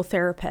the school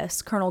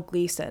therapist, Colonel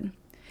Gleason.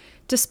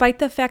 Despite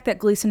the fact that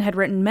Gleason had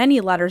written many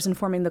letters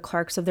informing the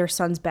Clarks of their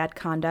son's bad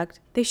conduct,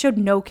 they showed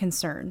no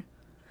concern.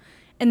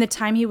 In the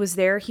time he was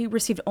there, he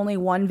received only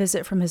one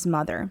visit from his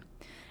mother,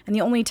 and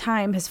the only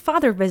time his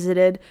father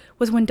visited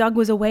was when Doug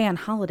was away on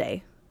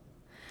holiday.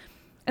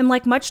 And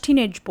like much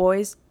teenage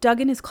boys,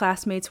 Doug and his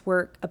classmates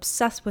were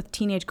obsessed with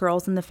teenage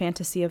girls and the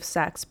fantasy of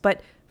sex,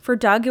 but for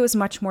Doug, it was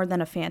much more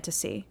than a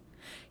fantasy.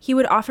 He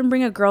would often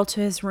bring a girl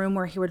to his room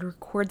where he would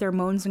record their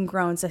moans and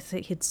groans as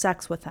he had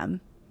sex with them.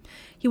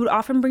 He would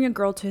often bring a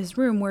girl to his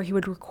room where he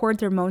would record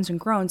their moans and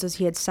groans as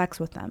he had sex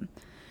with them.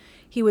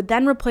 He would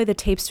then replay the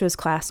tapes to his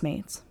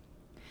classmates.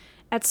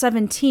 At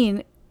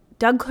 17,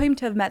 Doug claimed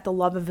to have met the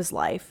love of his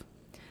life.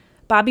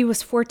 Bobby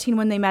was 14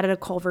 when they met at a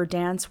Culver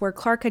dance, where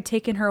Clark had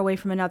taken her away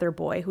from another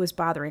boy who was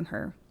bothering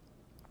her.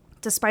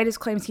 Despite his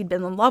claims he'd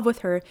been in love with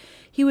her,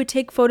 he would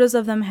take photos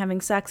of them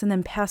having sex and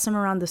then pass them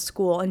around the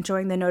school,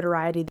 enjoying the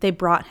notoriety they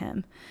brought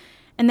him.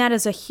 And that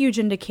is a huge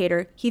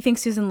indicator. He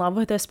thinks he's in love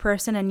with this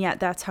person, and yet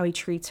that's how he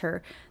treats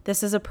her.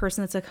 This is a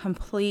person that's a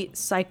complete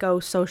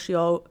psychopath,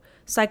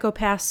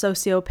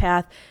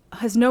 sociopath,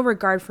 has no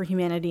regard for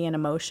humanity and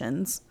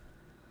emotions.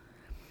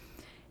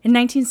 In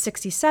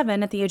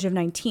 1967, at the age of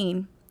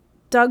 19,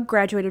 Doug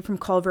graduated from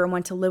Culver and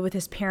went to live with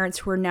his parents,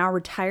 who were now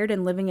retired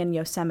and living in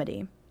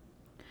Yosemite.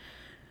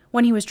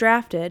 When he was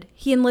drafted,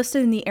 he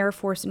enlisted in the Air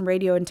Force and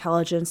radio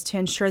intelligence to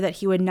ensure that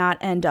he would not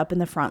end up in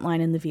the front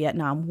line in the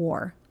Vietnam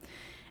War.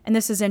 And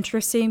this is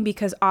interesting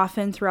because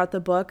often throughout the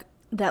book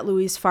that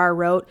Louise Farr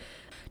wrote,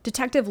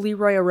 Detective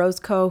Leroy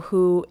Orozco,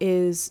 who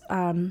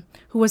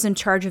was in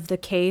charge of the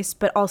case,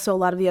 but also a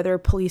lot of the other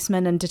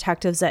policemen and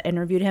detectives that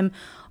interviewed him,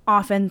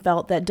 often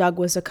felt that Doug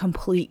was a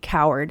complete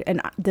coward.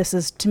 And this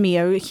is, to me,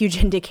 a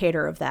huge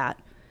indicator of that.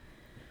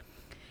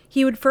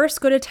 He would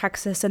first go to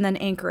Texas and then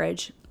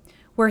Anchorage,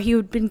 where he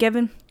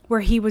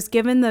was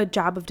given the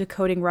job of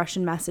decoding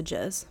Russian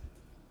messages.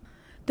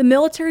 The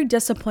military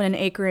discipline in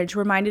Anchorage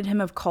reminded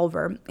him of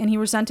Culver, and he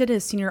resented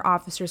his senior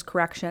officers'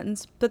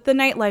 corrections, but the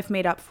nightlife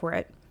made up for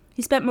it.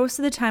 He spent most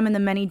of the time in the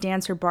many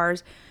dancer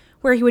bars,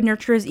 where he would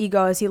nurture his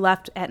ego as he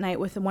left at night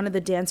with one of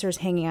the dancers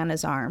hanging on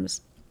his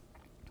arms.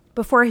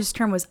 Before his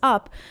term was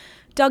up,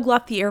 Doug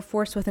left the Air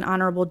Force with an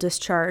honorable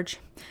discharge,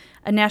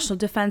 a National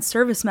Defense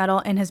Service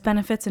Medal, and his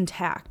benefits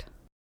intact.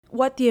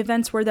 What the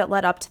events were that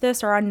led up to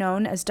this are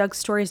unknown, as Doug's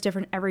story is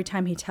different every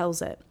time he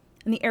tells it,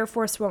 and the Air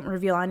Force won't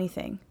reveal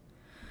anything.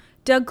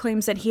 Doug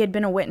claims that he had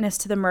been a witness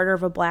to the murder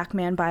of a black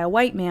man by a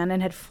white man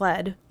and had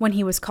fled when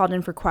he was called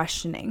in for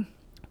questioning.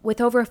 With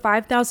over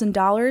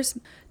 $5,000,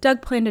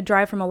 Doug planned to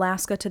drive from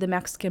Alaska to the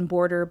Mexican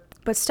border,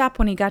 but stopped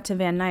when he got to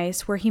Van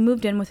Nuys, where he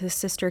moved in with his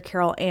sister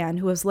Carol Ann,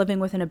 who was living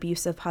with an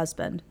abusive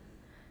husband.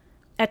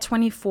 At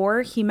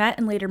 24, he met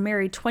and later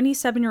married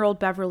 27-year-old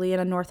Beverly in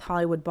a North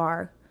Hollywood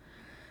bar.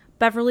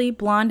 Beverly,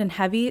 blonde and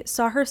heavy,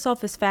 saw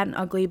herself as fat and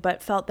ugly,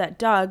 but felt that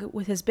Doug,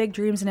 with his big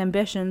dreams and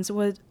ambitions,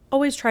 would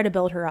always try to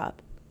build her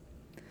up.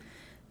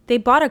 They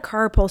bought a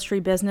car upholstery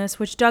business,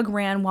 which Doug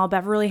ran while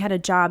Beverly had a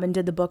job and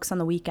did the books on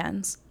the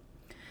weekends.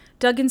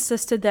 Doug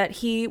insisted that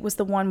he was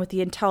the one with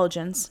the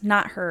intelligence,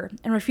 not her,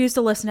 and refused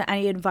to listen to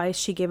any advice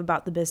she gave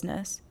about the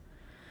business.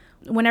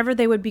 Whenever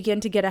they would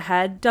begin to get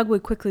ahead, Doug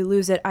would quickly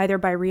lose it either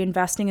by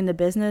reinvesting in the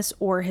business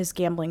or his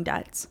gambling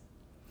debts.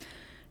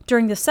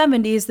 During the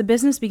 70s, the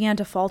business began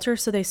to falter,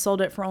 so they sold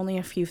it for only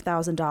a few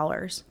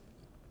 $1,000s.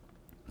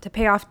 To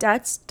pay off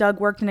debts, Doug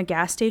worked in a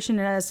gas station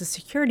and as a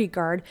security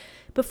guard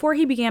before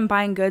he began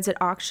buying goods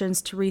at auctions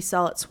to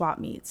resell at swap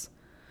meets.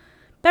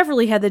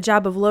 Beverly had the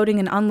job of loading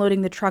and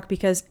unloading the truck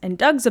because, in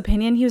Doug's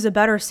opinion, he was a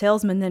better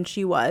salesman than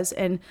she was,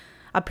 and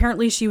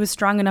apparently she was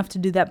strong enough to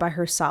do that by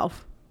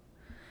herself.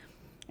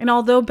 And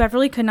although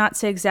Beverly could not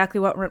say exactly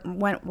what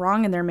went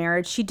wrong in their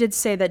marriage, she did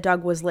say that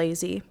Doug was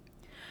lazy.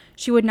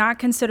 She would not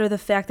consider the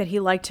fact that he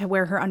liked to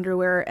wear her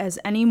underwear as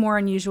any more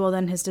unusual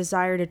than his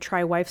desire to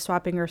try wife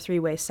swapping or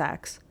three-way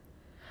sex.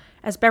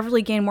 As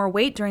Beverly gained more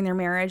weight during their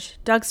marriage,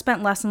 Doug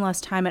spent less and less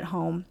time at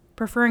home,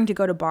 preferring to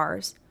go to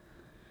bars.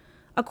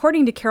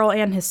 According to Carol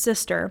Ann, his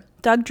sister,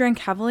 Doug drank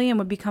heavily and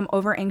would become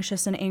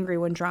over-anxious and angry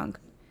when drunk.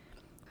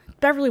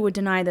 Beverly would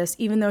deny this,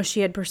 even though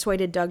she had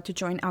persuaded Doug to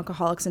join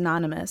Alcoholics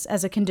Anonymous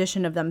as a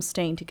condition of them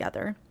staying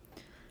together.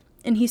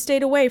 And he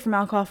stayed away from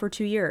alcohol for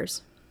 2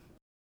 years.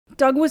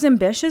 Doug was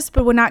ambitious,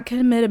 but would not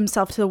commit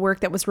himself to the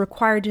work that was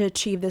required to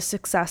achieve the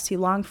success he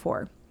longed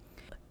for.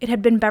 It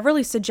had been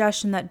Beverly's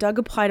suggestion that Doug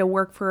apply to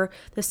work for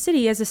the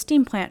city as a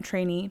steam plant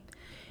trainee.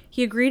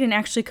 He agreed and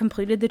actually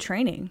completed the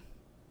training.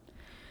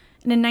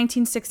 And in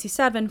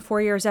 1967,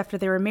 4 years after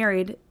they were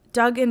married,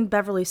 Doug and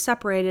Beverly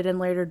separated and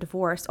later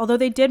divorced, although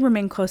they did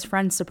remain close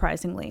friends,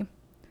 surprisingly.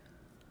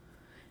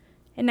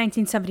 In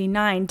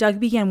 1979, Doug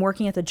began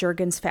working at the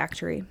Juergens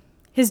factory.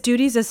 His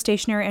duties as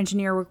stationary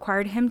engineer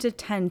required him to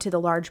tend to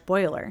the large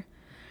boiler.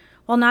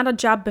 While not a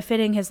job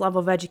befitting his level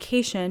of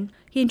education,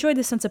 he enjoyed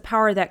the sense of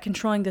power that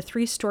controlling the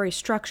 3-story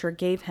structure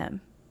gave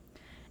him.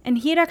 And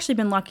he had actually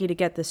been lucky to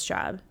get this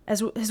job,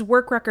 as his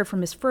work record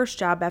from his first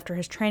job after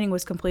his training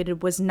was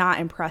completed was not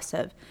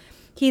impressive.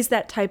 He's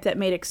that type that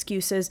made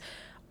excuses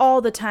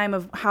all the time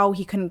of how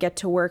he couldn't get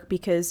to work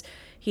because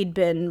he'd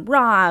been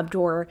robbed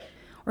or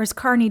his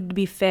car needed to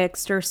be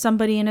fixed or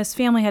somebody in his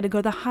family had to go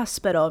to the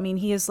hospital. I mean,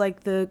 he is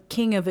like the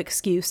king of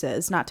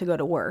excuses not to go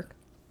to work.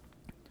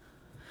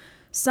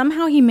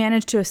 Somehow he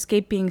managed to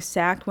escape being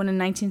sacked when in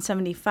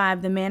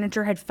 1975 the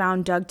manager had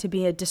found Doug to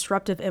be a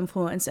disruptive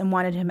influence and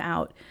wanted him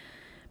out.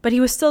 But he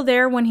was still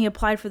there when he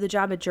applied for the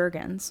job at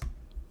Juergens.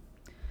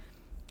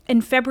 In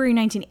February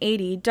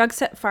 1980, Doug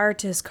set fire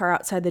to his car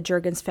outside the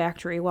Juergens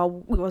factory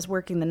while he was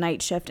working the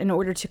night shift in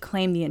order to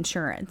claim the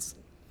insurance.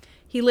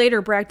 He later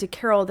bragged to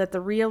Carol that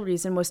the real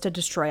reason was to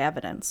destroy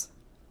evidence.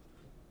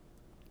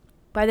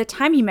 By the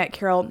time he met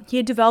Carol, he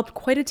had developed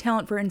quite a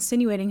talent for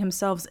insinuating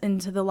himself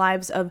into the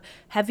lives of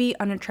heavy,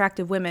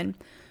 unattractive women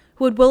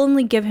who would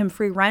willingly give him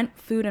free rent,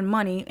 food, and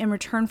money in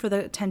return for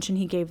the attention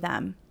he gave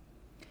them.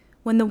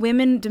 When the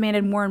women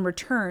demanded more in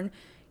return,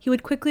 he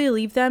would quickly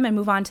leave them and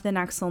move on to the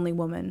next lonely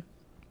woman.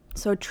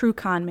 So a true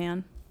con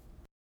man.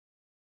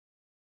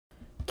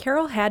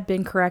 Carol had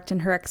been correct in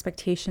her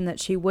expectation that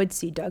she would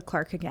see Doug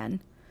Clark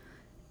again.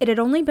 It had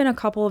only been a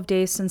couple of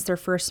days since their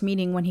first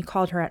meeting when he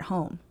called her at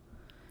home.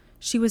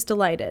 She was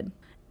delighted,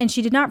 and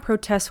she did not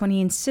protest when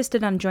he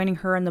insisted on joining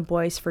her and the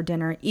boys for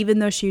dinner, even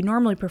though she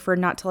normally preferred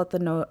not to let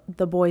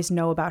the boys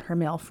know about her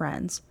male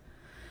friends.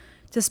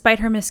 Despite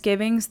her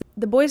misgivings,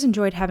 the boys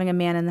enjoyed having a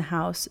man in the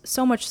house,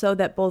 so much so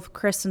that both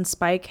Chris and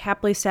Spike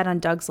happily sat on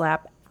Doug's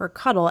lap for a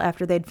cuddle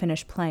after they'd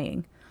finished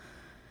playing.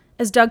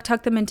 As Doug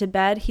tucked them into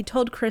bed, he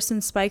told Chris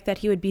and Spike that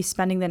he would be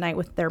spending the night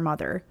with their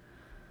mother.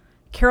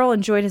 Carol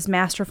enjoyed his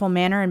masterful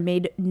manner and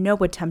made no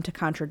attempt to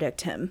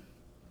contradict him.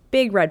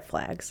 Big red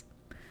flags.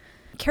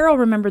 Carol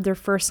remembered their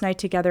first night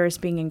together as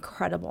being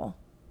incredible.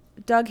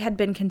 Doug had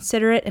been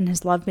considerate in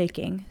his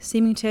lovemaking,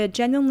 seeming to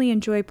genuinely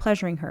enjoy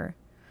pleasuring her.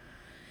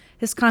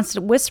 His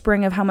constant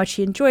whispering of how much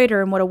he enjoyed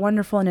her and what a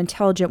wonderful and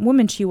intelligent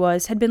woman she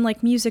was had been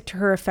like music to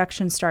her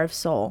affection-starved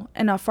soul,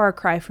 and a far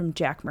cry from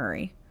Jack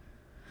Murray.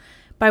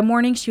 By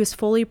morning, she was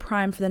fully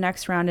primed for the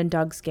next round in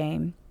Doug's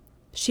game.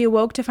 She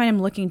awoke to find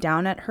him looking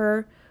down at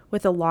her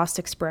with a lost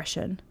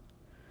expression.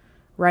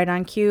 Right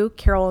on cue,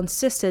 Carol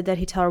insisted that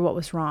he tell her what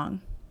was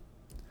wrong.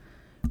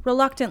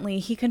 Reluctantly,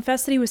 he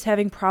confessed that he was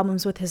having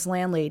problems with his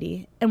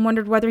landlady and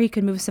wondered whether he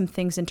could move some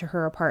things into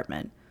her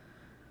apartment.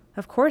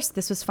 Of course,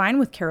 this was fine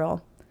with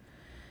Carol.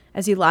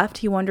 As he left,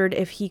 he wondered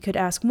if he could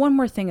ask one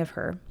more thing of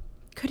her.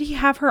 Could he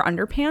have her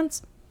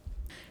underpants?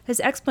 His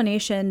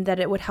explanation that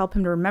it would help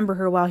him to remember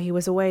her while he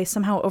was away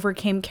somehow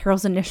overcame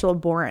Carol's initial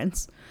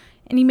abhorrence,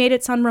 and he made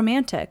it sound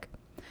romantic.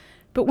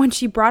 But when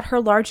she brought her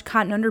large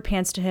cotton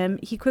underpants to him,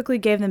 he quickly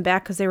gave them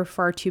back because they were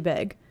far too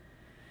big.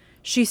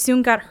 She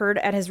soon got hurt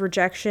at his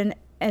rejection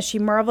as she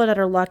marveled at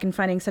her luck in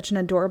finding such an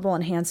adorable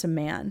and handsome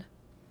man.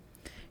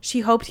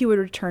 She hoped he would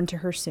return to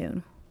her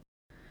soon.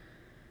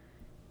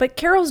 But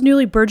Carol's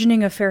newly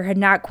burgeoning affair had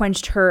not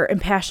quenched her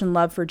impassioned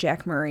love for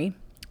Jack Murray.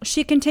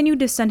 She continued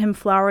to send him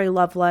flowery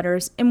love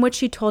letters in which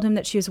she told him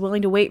that she was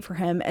willing to wait for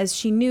him as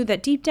she knew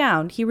that deep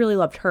down he really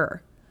loved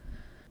her.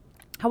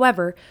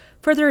 However,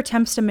 Further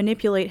attempts to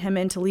manipulate him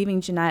into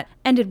leaving Jeanette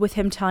ended with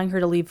him telling her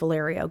to leave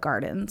Valerio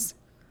Gardens.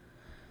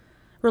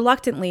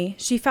 Reluctantly,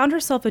 she found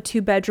herself a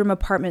 2-bedroom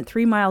apartment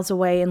 3 miles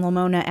away in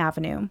Lamona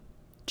Avenue.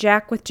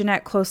 Jack, with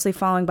Jeanette closely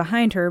following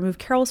behind her, moved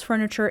Carol's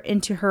furniture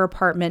into her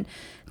apartment,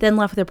 then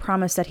left with a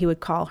promise that he would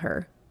call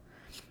her.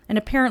 And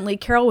apparently,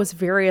 Carol was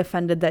very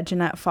offended that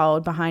Jeanette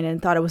followed behind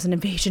and thought it was an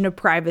invasion of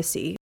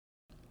privacy.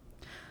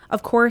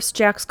 Of course,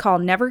 Jack's call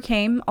never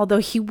came, although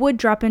he would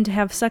drop in to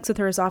have sex with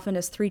her as often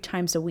as 3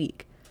 times a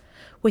week.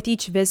 With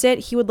each visit,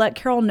 he would let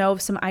Carol know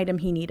of some item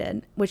he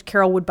needed, which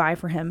Carol would buy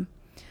for him.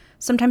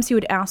 Sometimes he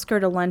would ask her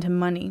to lend him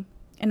money,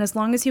 and as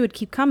long as he would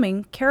keep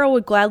coming, Carol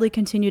would gladly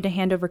continue to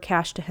hand over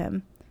cash to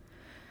him.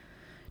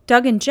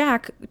 Doug and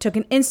Jack took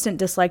an instant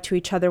dislike to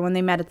each other when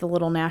they met at the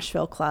Little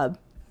Nashville Club.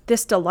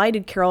 This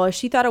delighted Carol, as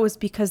she thought it was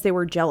because they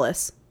were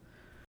jealous.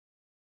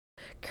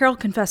 Carol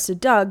confessed to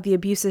Doug the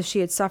abuses she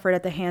had suffered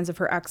at the hands of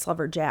her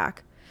ex-lover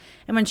Jack.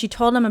 And when she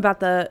told him about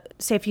the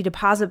safety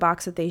deposit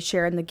box that they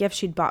shared and the gift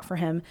she'd bought for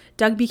him,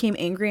 Doug became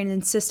angry and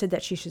insisted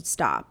that she should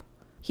stop.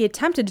 He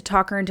attempted to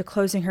talk her into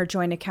closing her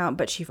joint account,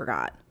 but she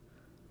forgot.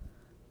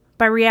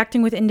 By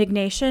reacting with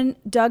indignation,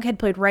 Doug had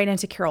played right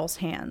into Carol's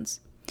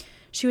hands.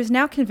 She was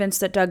now convinced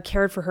that Doug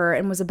cared for her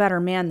and was a better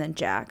man than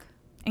Jack.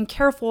 And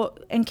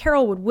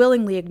Carol would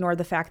willingly ignore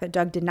the fact that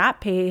Doug did not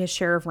pay his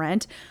share of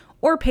rent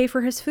or pay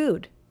for his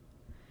food.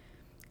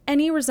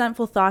 Any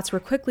resentful thoughts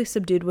were quickly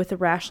subdued with the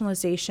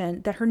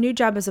rationalization that her new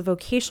job as a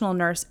vocational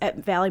nurse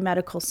at Valley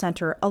Medical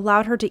Center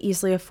allowed her to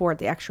easily afford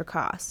the extra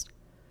cost.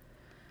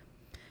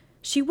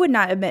 She would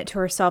not admit to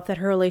herself that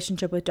her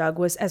relationship with Doug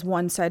was as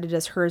one-sided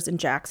as hers and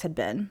Jack's had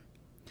been.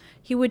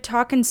 He would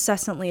talk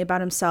incessantly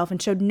about himself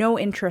and showed no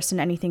interest in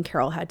anything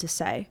Carol had to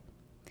say.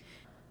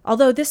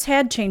 Although this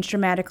had changed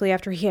dramatically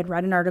after he had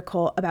read an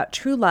article about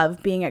true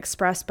love being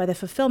expressed by the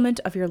fulfillment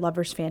of your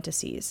lover's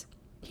fantasies.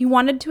 He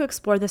wanted to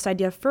explore this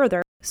idea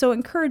further, so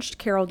encouraged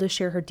Carol to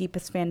share her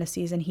deepest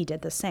fantasies, and he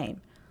did the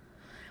same.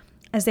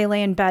 As they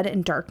lay in bed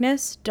in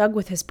darkness, Doug,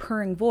 with his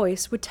purring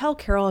voice, would tell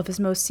Carol of his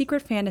most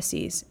secret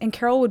fantasies, and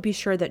Carol would be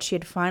sure that she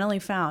had finally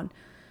found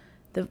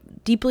the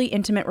deeply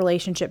intimate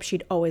relationship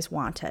she'd always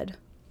wanted.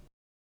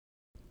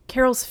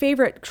 Carol's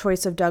favorite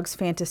choice of Doug's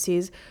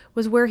fantasies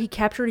was where he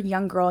captured a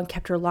young girl and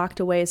kept her locked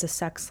away as a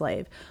sex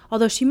slave,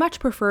 although she much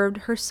preferred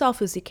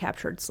herself as the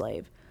captured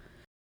slave.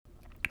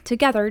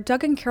 Together,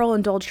 Doug and Carol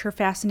indulged her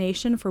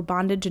fascination for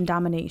bondage and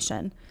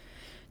domination.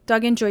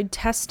 Doug enjoyed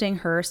testing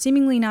her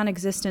seemingly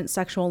non-existent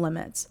sexual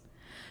limits.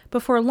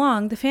 Before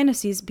long, the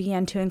fantasies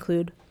began to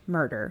include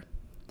murder.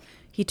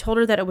 He told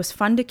her that it was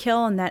fun to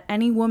kill and that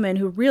any woman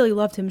who really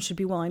loved him should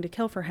be willing to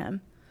kill for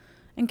him.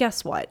 And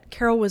guess what?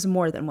 Carol was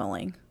more than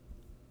willing.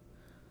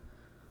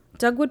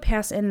 Doug would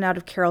pass in and out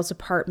of Carol's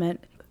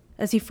apartment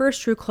as he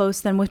first drew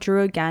close, then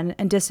withdrew again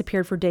and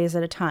disappeared for days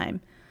at a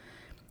time.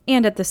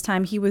 And at this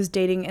time, he was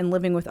dating and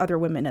living with other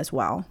women as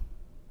well.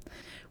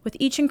 With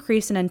each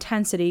increase in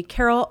intensity,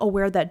 Carol,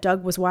 aware that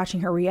Doug was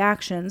watching her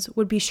reactions,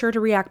 would be sure to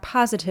react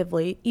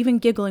positively, even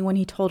giggling when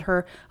he told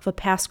her of a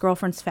past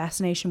girlfriend's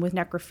fascination with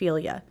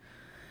necrophilia,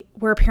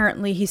 where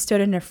apparently he stood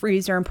in a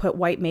freezer and put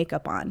white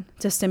makeup on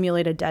to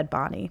simulate a dead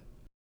body.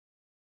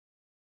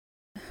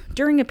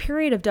 During a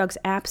period of Doug's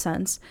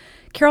absence,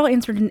 Carol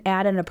answered an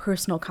ad in a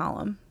personal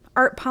column.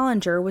 Art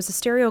Pollinger was a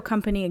stereo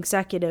company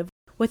executive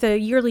with a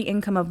yearly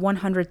income of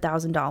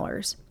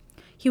 $100,000.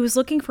 He was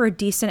looking for a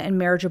decent and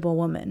marriageable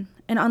woman,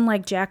 and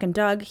unlike Jack and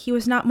Doug, he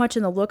was not much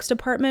in the looks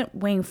department,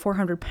 weighing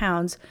 400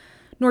 pounds,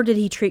 nor did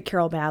he treat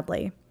Carol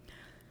badly.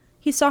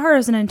 He saw her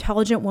as an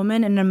intelligent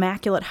woman and an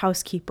immaculate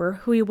housekeeper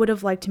who he would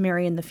have liked to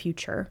marry in the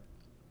future.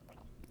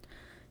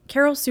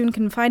 Carol soon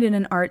confided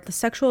in Art the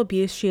sexual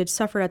abuse she had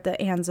suffered at the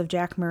hands of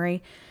Jack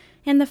Murray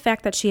and the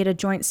fact that she had a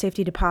joint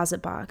safety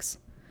deposit box.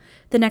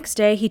 The next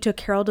day, he took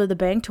Carol to the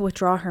bank to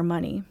withdraw her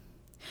money.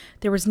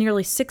 There was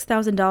nearly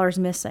 $6,000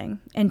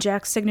 missing, and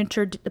Jack's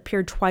signature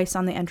appeared twice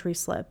on the entry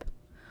slip.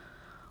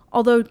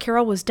 Although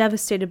Carol was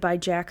devastated by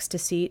Jack's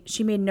deceit,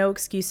 she made no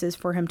excuses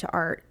for him to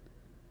Art.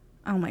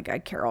 Oh my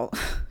God, Carol.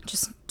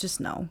 just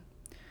no.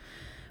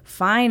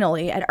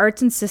 Finally, at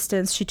Art's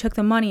insistence, she took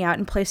the money out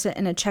and placed it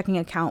in a checking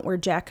account where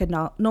Jack could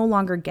no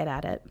longer get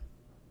at it.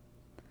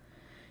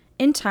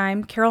 In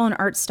time, Carol and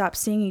Art stopped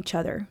seeing each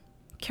other.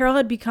 Carol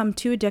had become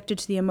too addicted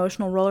to the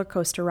emotional roller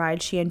coaster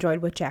ride she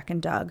enjoyed with Jack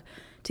and Doug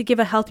to give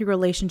a healthy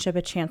relationship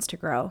a chance to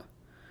grow.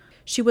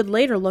 She would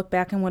later look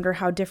back and wonder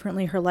how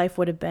differently her life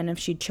would have been if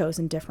she'd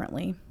chosen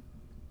differently.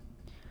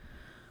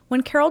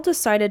 When Carol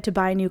decided to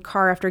buy a new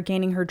car after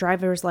gaining her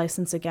driver's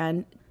license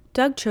again,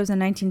 Doug chose a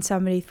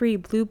 1973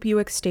 blue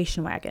Buick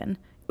station wagon.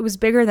 It was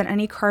bigger than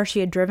any car she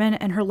had driven,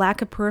 and her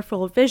lack of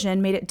peripheral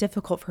vision made it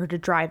difficult for her to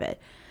drive it.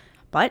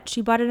 But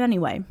she bought it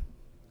anyway.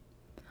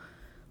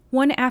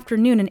 One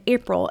afternoon in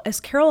April, as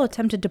Carol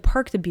attempted to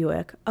park the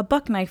Buick, a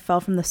buck knife fell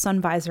from the sun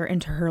visor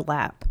into her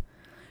lap.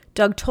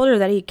 Doug told her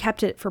that he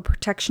kept it for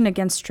protection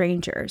against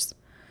strangers.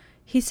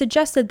 He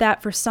suggested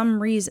that for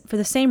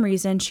the same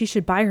reason she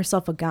should buy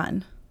herself a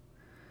gun.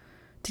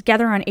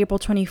 Together on April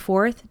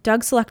 24th,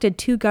 Doug selected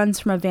 2 guns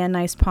from a Van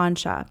Nuys pawn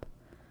shop.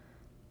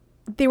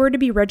 They were to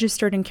be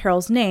registered in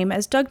Carol's name,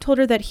 as Doug told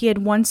her that he had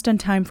once done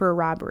time for a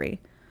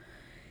robbery.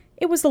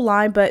 It was a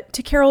lie, but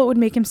to Carol it would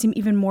make him seem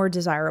even more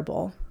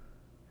desirable.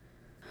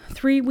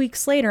 3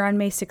 weeks later, on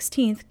May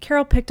 16th,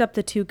 Carol picked up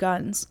the 2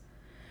 guns.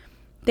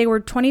 They were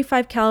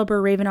 .25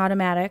 caliber Raven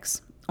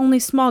automatics, only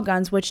small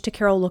guns which to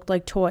Carol looked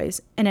like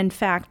toys, and in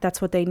fact,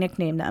 that's what they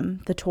nicknamed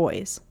them, the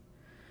toys.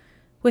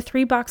 With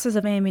 3 boxes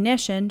of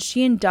ammunition,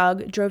 she and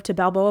Doug drove to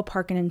Balboa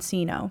Park in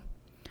Encino.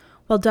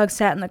 While Doug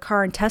sat in the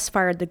car and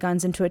test-fired the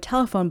guns into a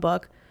telephone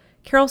book,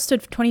 Carol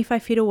stood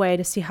 25 feet away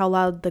to see how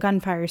loud the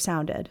gunfire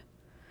sounded.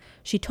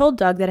 She told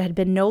Doug that it had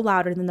been no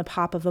louder than the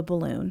pop of a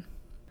balloon.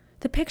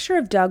 The picture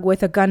of Doug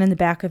with a gun in the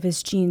back of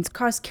his jeans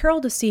caused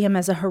Carol to see him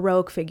as a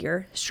heroic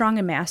figure, strong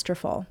and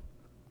masterful.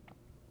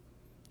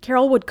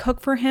 Carol would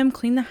cook for him,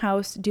 clean the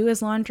house, do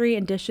his laundry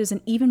and dishes,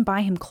 and even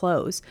buy him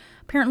clothes.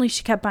 Apparently,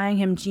 she kept buying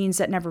him jeans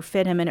that never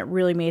fit him, and it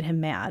really made him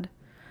mad.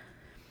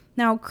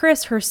 Now,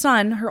 Chris, her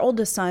son, her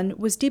oldest son,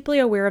 was deeply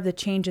aware of the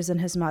changes in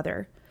his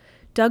mother.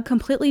 Doug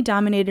completely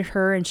dominated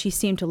her, and she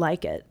seemed to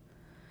like it.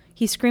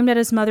 He screamed at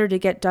his mother to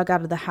get Doug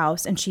out of the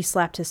house, and she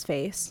slapped his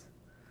face.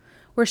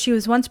 Where she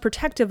was once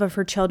protective of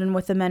her children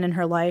with the men in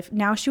her life,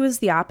 now she was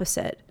the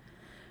opposite.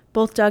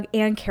 Both Doug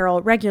and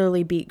Carol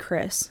regularly beat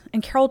Chris,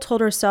 and Carol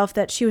told herself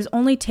that she was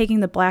only taking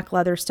the black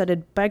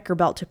leather-studded biker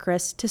belt to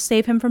Chris to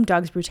save him from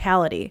Doug's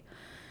brutality,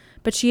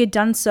 but she had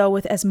done so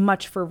with as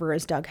much fervor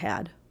as Doug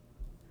had.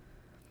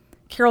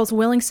 Carol's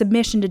willing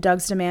submission to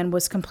Doug's demand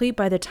was complete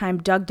by the time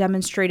Doug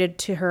demonstrated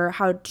to her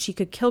how she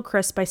could kill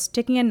Chris by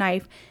sticking a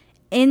knife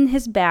in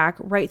his back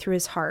right through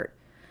his heart.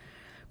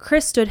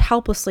 Chris stood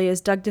helplessly as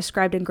Doug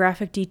described in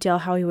graphic detail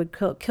how he would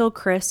kill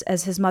Chris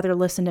as his mother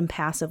listened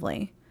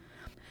impassively.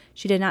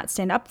 She did not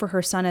stand up for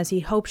her son as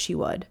he hoped she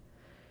would.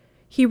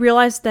 He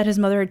realized that his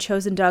mother had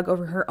chosen Doug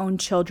over her own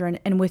children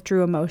and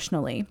withdrew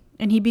emotionally,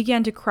 and he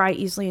began to cry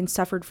easily and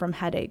suffered from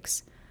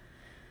headaches.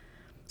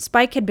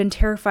 Spike had been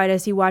terrified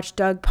as he watched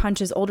Doug punch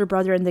his older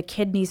brother in the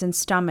kidneys and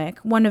stomach,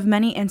 one of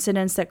many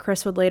incidents that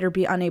Chris would later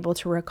be unable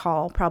to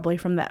recall, probably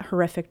from that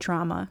horrific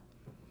trauma.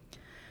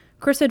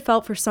 Chris had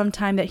felt for some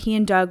time that he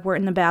and Doug were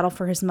in the battle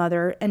for his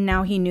mother, and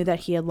now he knew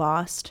that he had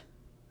lost.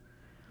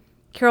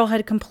 Carol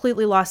had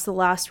completely lost the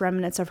last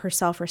remnants of her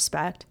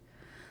self-respect.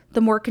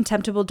 The more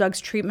contemptible Doug's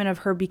treatment of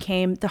her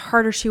became, the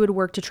harder she would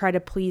work to try to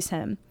please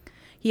him.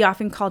 He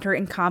often called her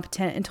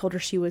incompetent and told her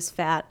she was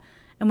fat,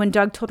 and when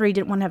Doug told her he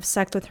didn't want to have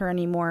sex with her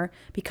anymore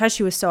because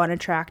she was so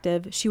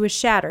unattractive, she was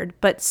shattered,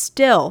 but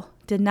still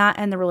did not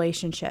end the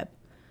relationship.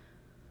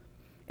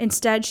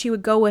 Instead, she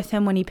would go with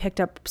him when he picked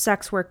up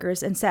sex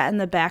workers and sat in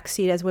the back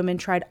seat as women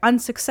tried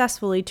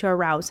unsuccessfully to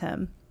arouse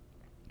him.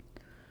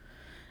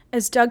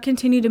 As Doug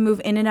continued to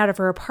move in and out of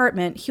her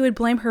apartment, he would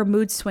blame her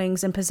mood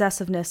swings and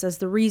possessiveness as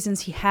the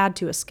reasons he had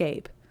to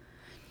escape.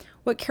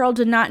 What Carol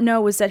did not know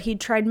was that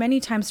he'd tried many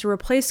times to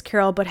replace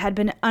Carol but had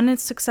been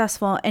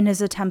unsuccessful in his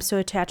attempts to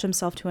attach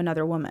himself to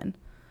another woman.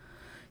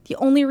 The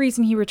only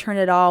reason he returned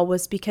at all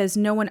was because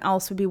no one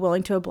else would be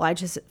willing to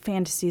oblige his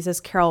fantasies as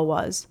Carol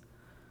was.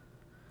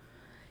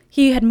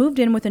 He had moved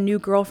in with a new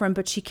girlfriend,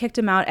 but she kicked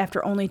him out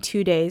after only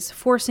 2 days,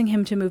 forcing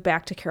him to move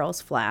back to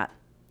Carol's flat.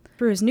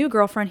 Through his new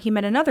girlfriend, he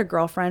met another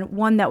girlfriend,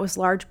 one that was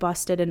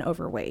large-busted and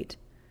overweight.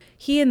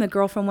 He and the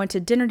girlfriend went to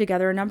dinner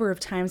together a number of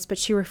times, but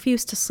she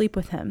refused to sleep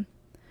with him.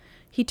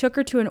 He took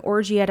her to an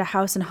orgy at a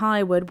house in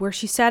Hollywood where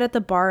she sat at the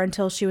bar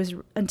until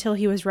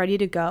he was ready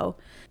to go,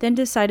 then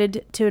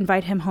decided to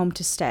invite him home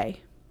to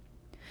stay.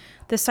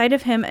 The sight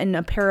of him in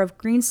a pair of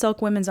green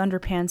silk women's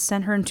underpants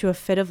sent her into a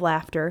fit of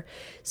laughter,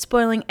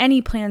 spoiling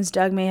any plans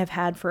Doug may have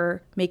had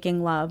for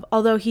making love,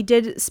 although he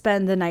did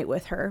spend the night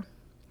with her.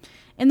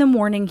 In the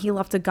morning, he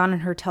left a gun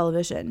on her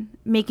television.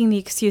 Making the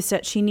excuse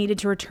that she needed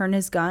to return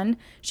his gun,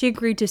 she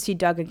agreed to see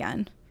Doug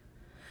again.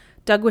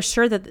 Doug was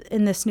sure that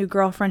in this new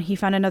girlfriend he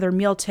found another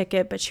meal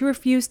ticket, but she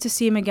refused to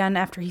see him again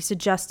after he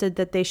suggested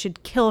that they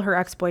should kill her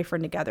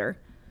ex-boyfriend together.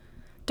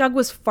 Doug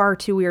was far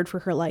too weird for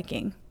her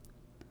liking.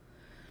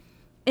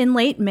 In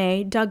late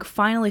May, Doug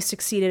finally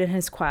succeeded in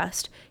his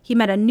quest. He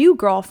met a new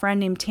girlfriend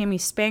named Tammy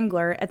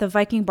Spangler at the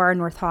Viking Bar in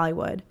North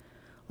Hollywood.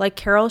 Like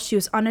Carol, she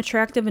was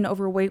unattractive and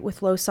overweight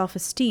with low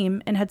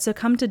self-esteem and had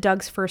succumbed to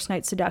Doug's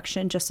first-night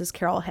seduction just as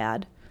Carol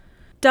had.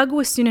 Doug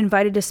was soon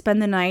invited to spend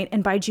the night,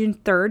 and by June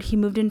 3rd, he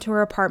moved into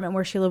her apartment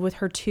where she lived with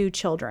her 2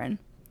 children.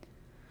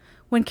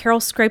 When Carol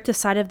scraped the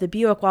side of the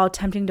Buick while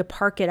attempting to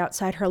park it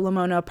outside her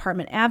Lamona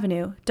apartment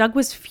avenue, Doug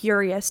was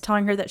furious,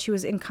 telling her that she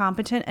was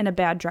incompetent and a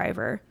bad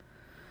driver.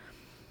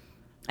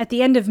 At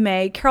the end of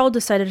May, Carol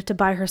decided to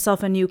buy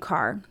herself a new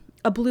car,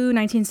 a blue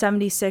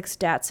 1976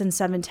 Datsun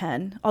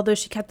 710, although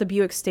she kept the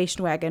Buick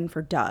station wagon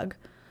for Doug.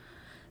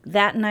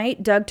 That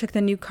night, Doug took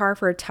the new car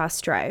for a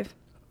test drive.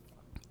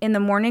 In the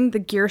morning, the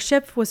gear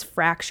shift was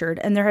fractured,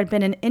 and there had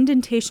been an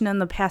indentation on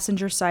the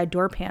passenger side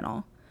door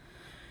panel.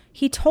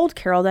 He told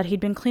Carol that he'd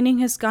been cleaning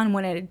his gun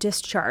when it had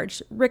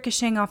discharged,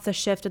 ricocheting off the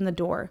shift in the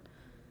door.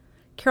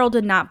 Carol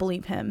did not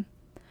believe him.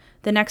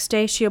 The next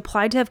day, she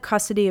applied to have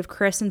custody of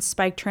Chris and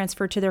Spike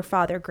transferred to their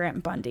father,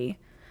 Grant Bundy.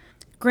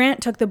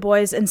 Grant took the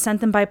boys and sent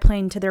them by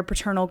plane to their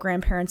paternal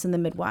grandparents in the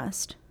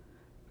Midwest.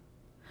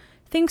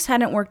 Things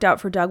hadn't worked out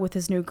for Doug with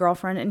his new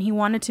girlfriend, and he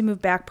wanted to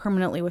move back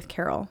permanently with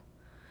Carol.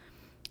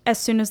 As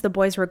soon as the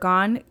boys were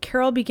gone,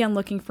 Carol began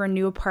looking for a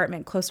new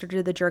apartment closer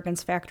to the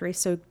Juergens factory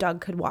so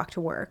Doug could walk to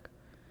work.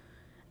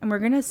 And we're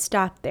going to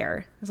stop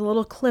there as a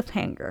little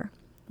cliffhanger.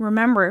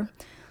 Remember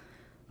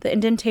the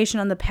indentation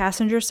on the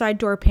passenger side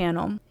door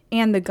panel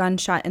and the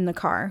gunshot in the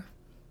car.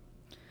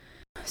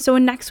 So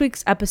in next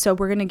week's episode,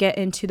 we're going to get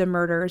into the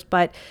murders,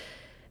 but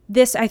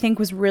this, I think,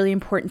 was really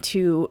important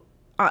to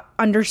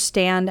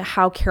understand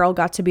how Carol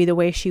got to be the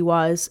way she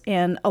was,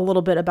 and a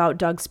little bit about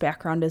Doug's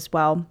background as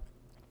well.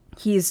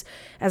 He's,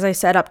 as I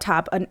said up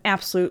top, an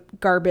absolute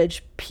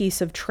garbage piece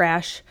of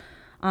trash,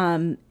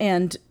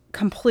 and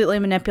completely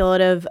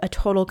manipulative, a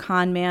total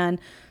con man,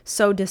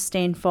 so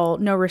disdainful,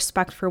 no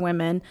respect for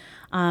women.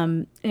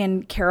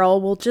 And Carol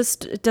will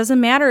just, it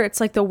doesn't matter.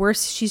 It's like the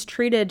worst she's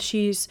treated.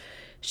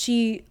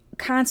 She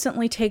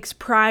constantly takes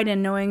pride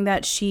in knowing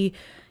that she,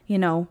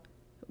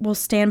 will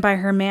stand by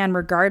her man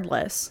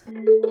regardless.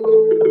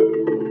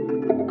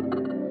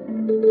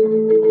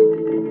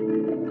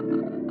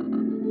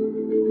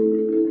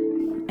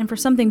 And for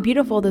something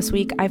beautiful this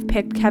week, I've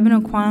picked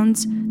Kevyn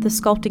Aucoin's The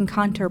Sculpting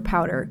Contour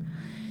Powder.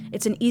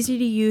 It's an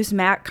easy-to-use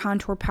matte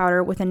contour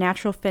powder with a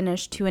natural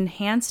finish to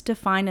enhance,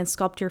 define, and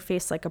sculpt your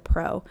face like a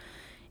pro.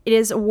 It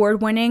is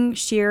award-winning,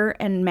 sheer,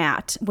 and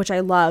matte, which I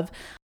love.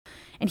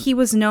 And he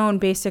was known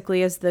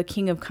basically as the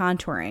king of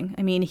contouring.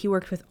 I mean, he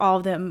worked with all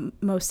of the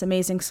most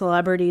amazing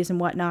celebrities and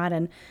whatnot.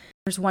 And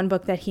there's one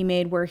book that he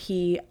made where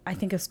I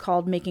think it's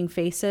called Making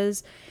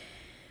Faces,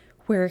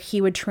 where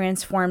he would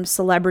transform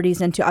celebrities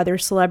into other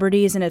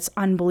celebrities. And it's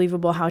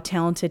unbelievable how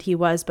talented he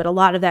was. But a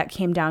lot of that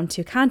came down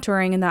to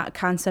contouring and that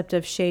concept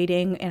of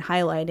shading and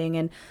highlighting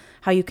and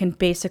how you can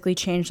basically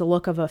change the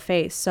look of a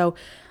face. So,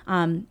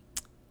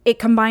 it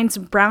combines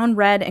brown,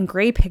 red, and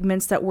gray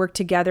pigments that work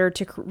together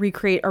to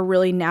recreate a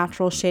really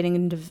natural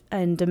shading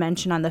and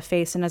dimension on the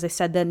face. And as I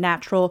said, the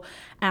natural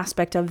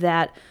aspect of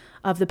that,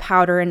 of the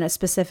powder and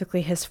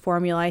specifically his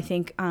formula, I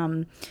think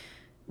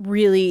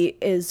really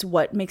is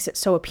what makes it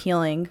so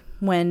appealing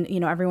when,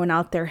 everyone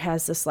out there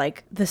has this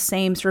like the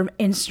same sort of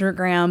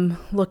Instagram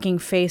looking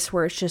face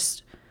where it's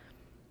just,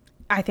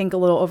 I think, a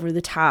little over the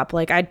top.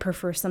 Like I'd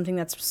prefer something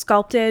that's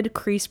sculpted,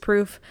 crease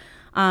proof,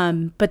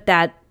 but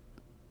that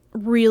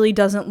really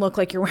doesn't look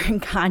like you're wearing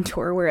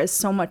contour, whereas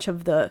so much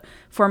of the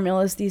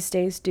formulas these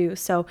days do.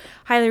 So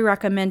highly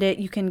recommend it.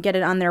 You can get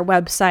it on their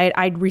website.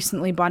 I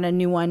recently bought a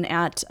new one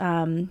at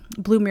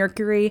Blue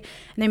Mercury,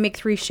 and they make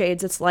 3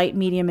 shades. It's light,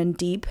 medium, and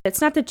deep. It's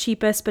not the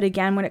cheapest, but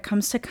again, when it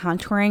comes to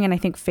contouring and I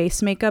think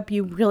face makeup,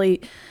 you really,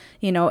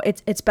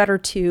 it's better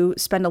to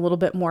spend a little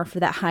bit more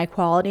for that high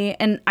quality.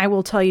 And I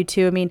will tell you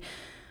too, I mean,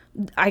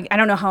 I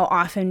don't know how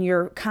often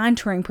you're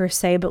contouring per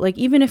se, but like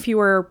even if you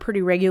were a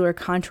pretty regular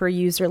contour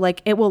user,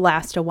 like it will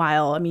last a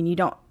while. I mean,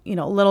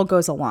 little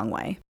goes a long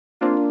way.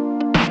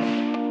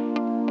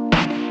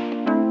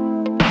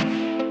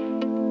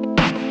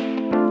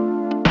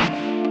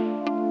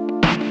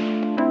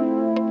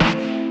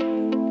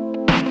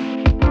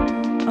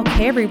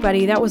 Okay,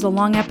 everybody, that was a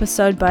long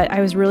episode, but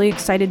I was really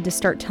excited to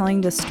start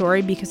telling this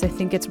story because I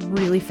think it's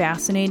really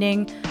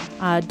fascinating,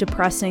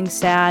 depressing,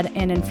 sad,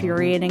 and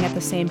infuriating at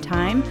the same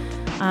time.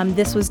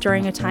 This was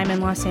during a time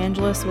in Los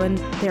Angeles when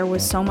there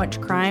was so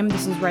much crime.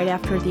 This was right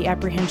after the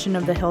apprehension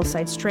of the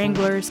Hillside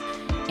Stranglers,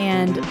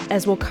 and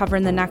as we'll cover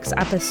in the next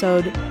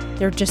episode,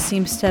 there just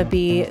seems to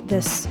be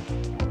this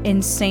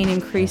insane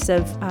increase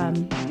of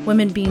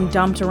women being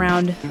dumped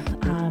around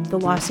the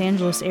Los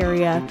Angeles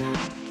area.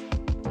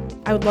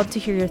 I would love to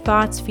hear your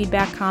thoughts,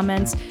 feedback,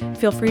 comments.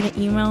 Feel free to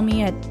email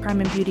me at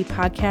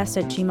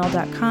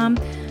crimeandbeautypodcast@gmail.com.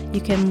 You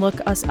can look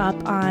us up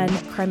on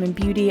Crime and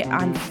Beauty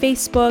on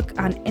Facebook.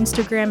 On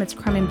Instagram, it's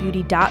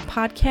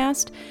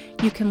crimeandbeauty.podcast.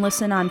 You can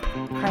listen on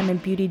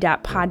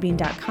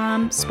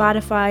crimeandbeauty.podbean.com,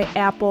 Spotify,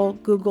 Apple,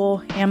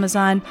 Google,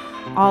 Amazon,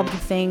 all the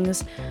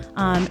things.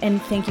 And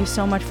thank you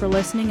so much for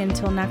listening.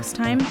 Until next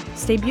time,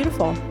 stay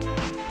beautiful.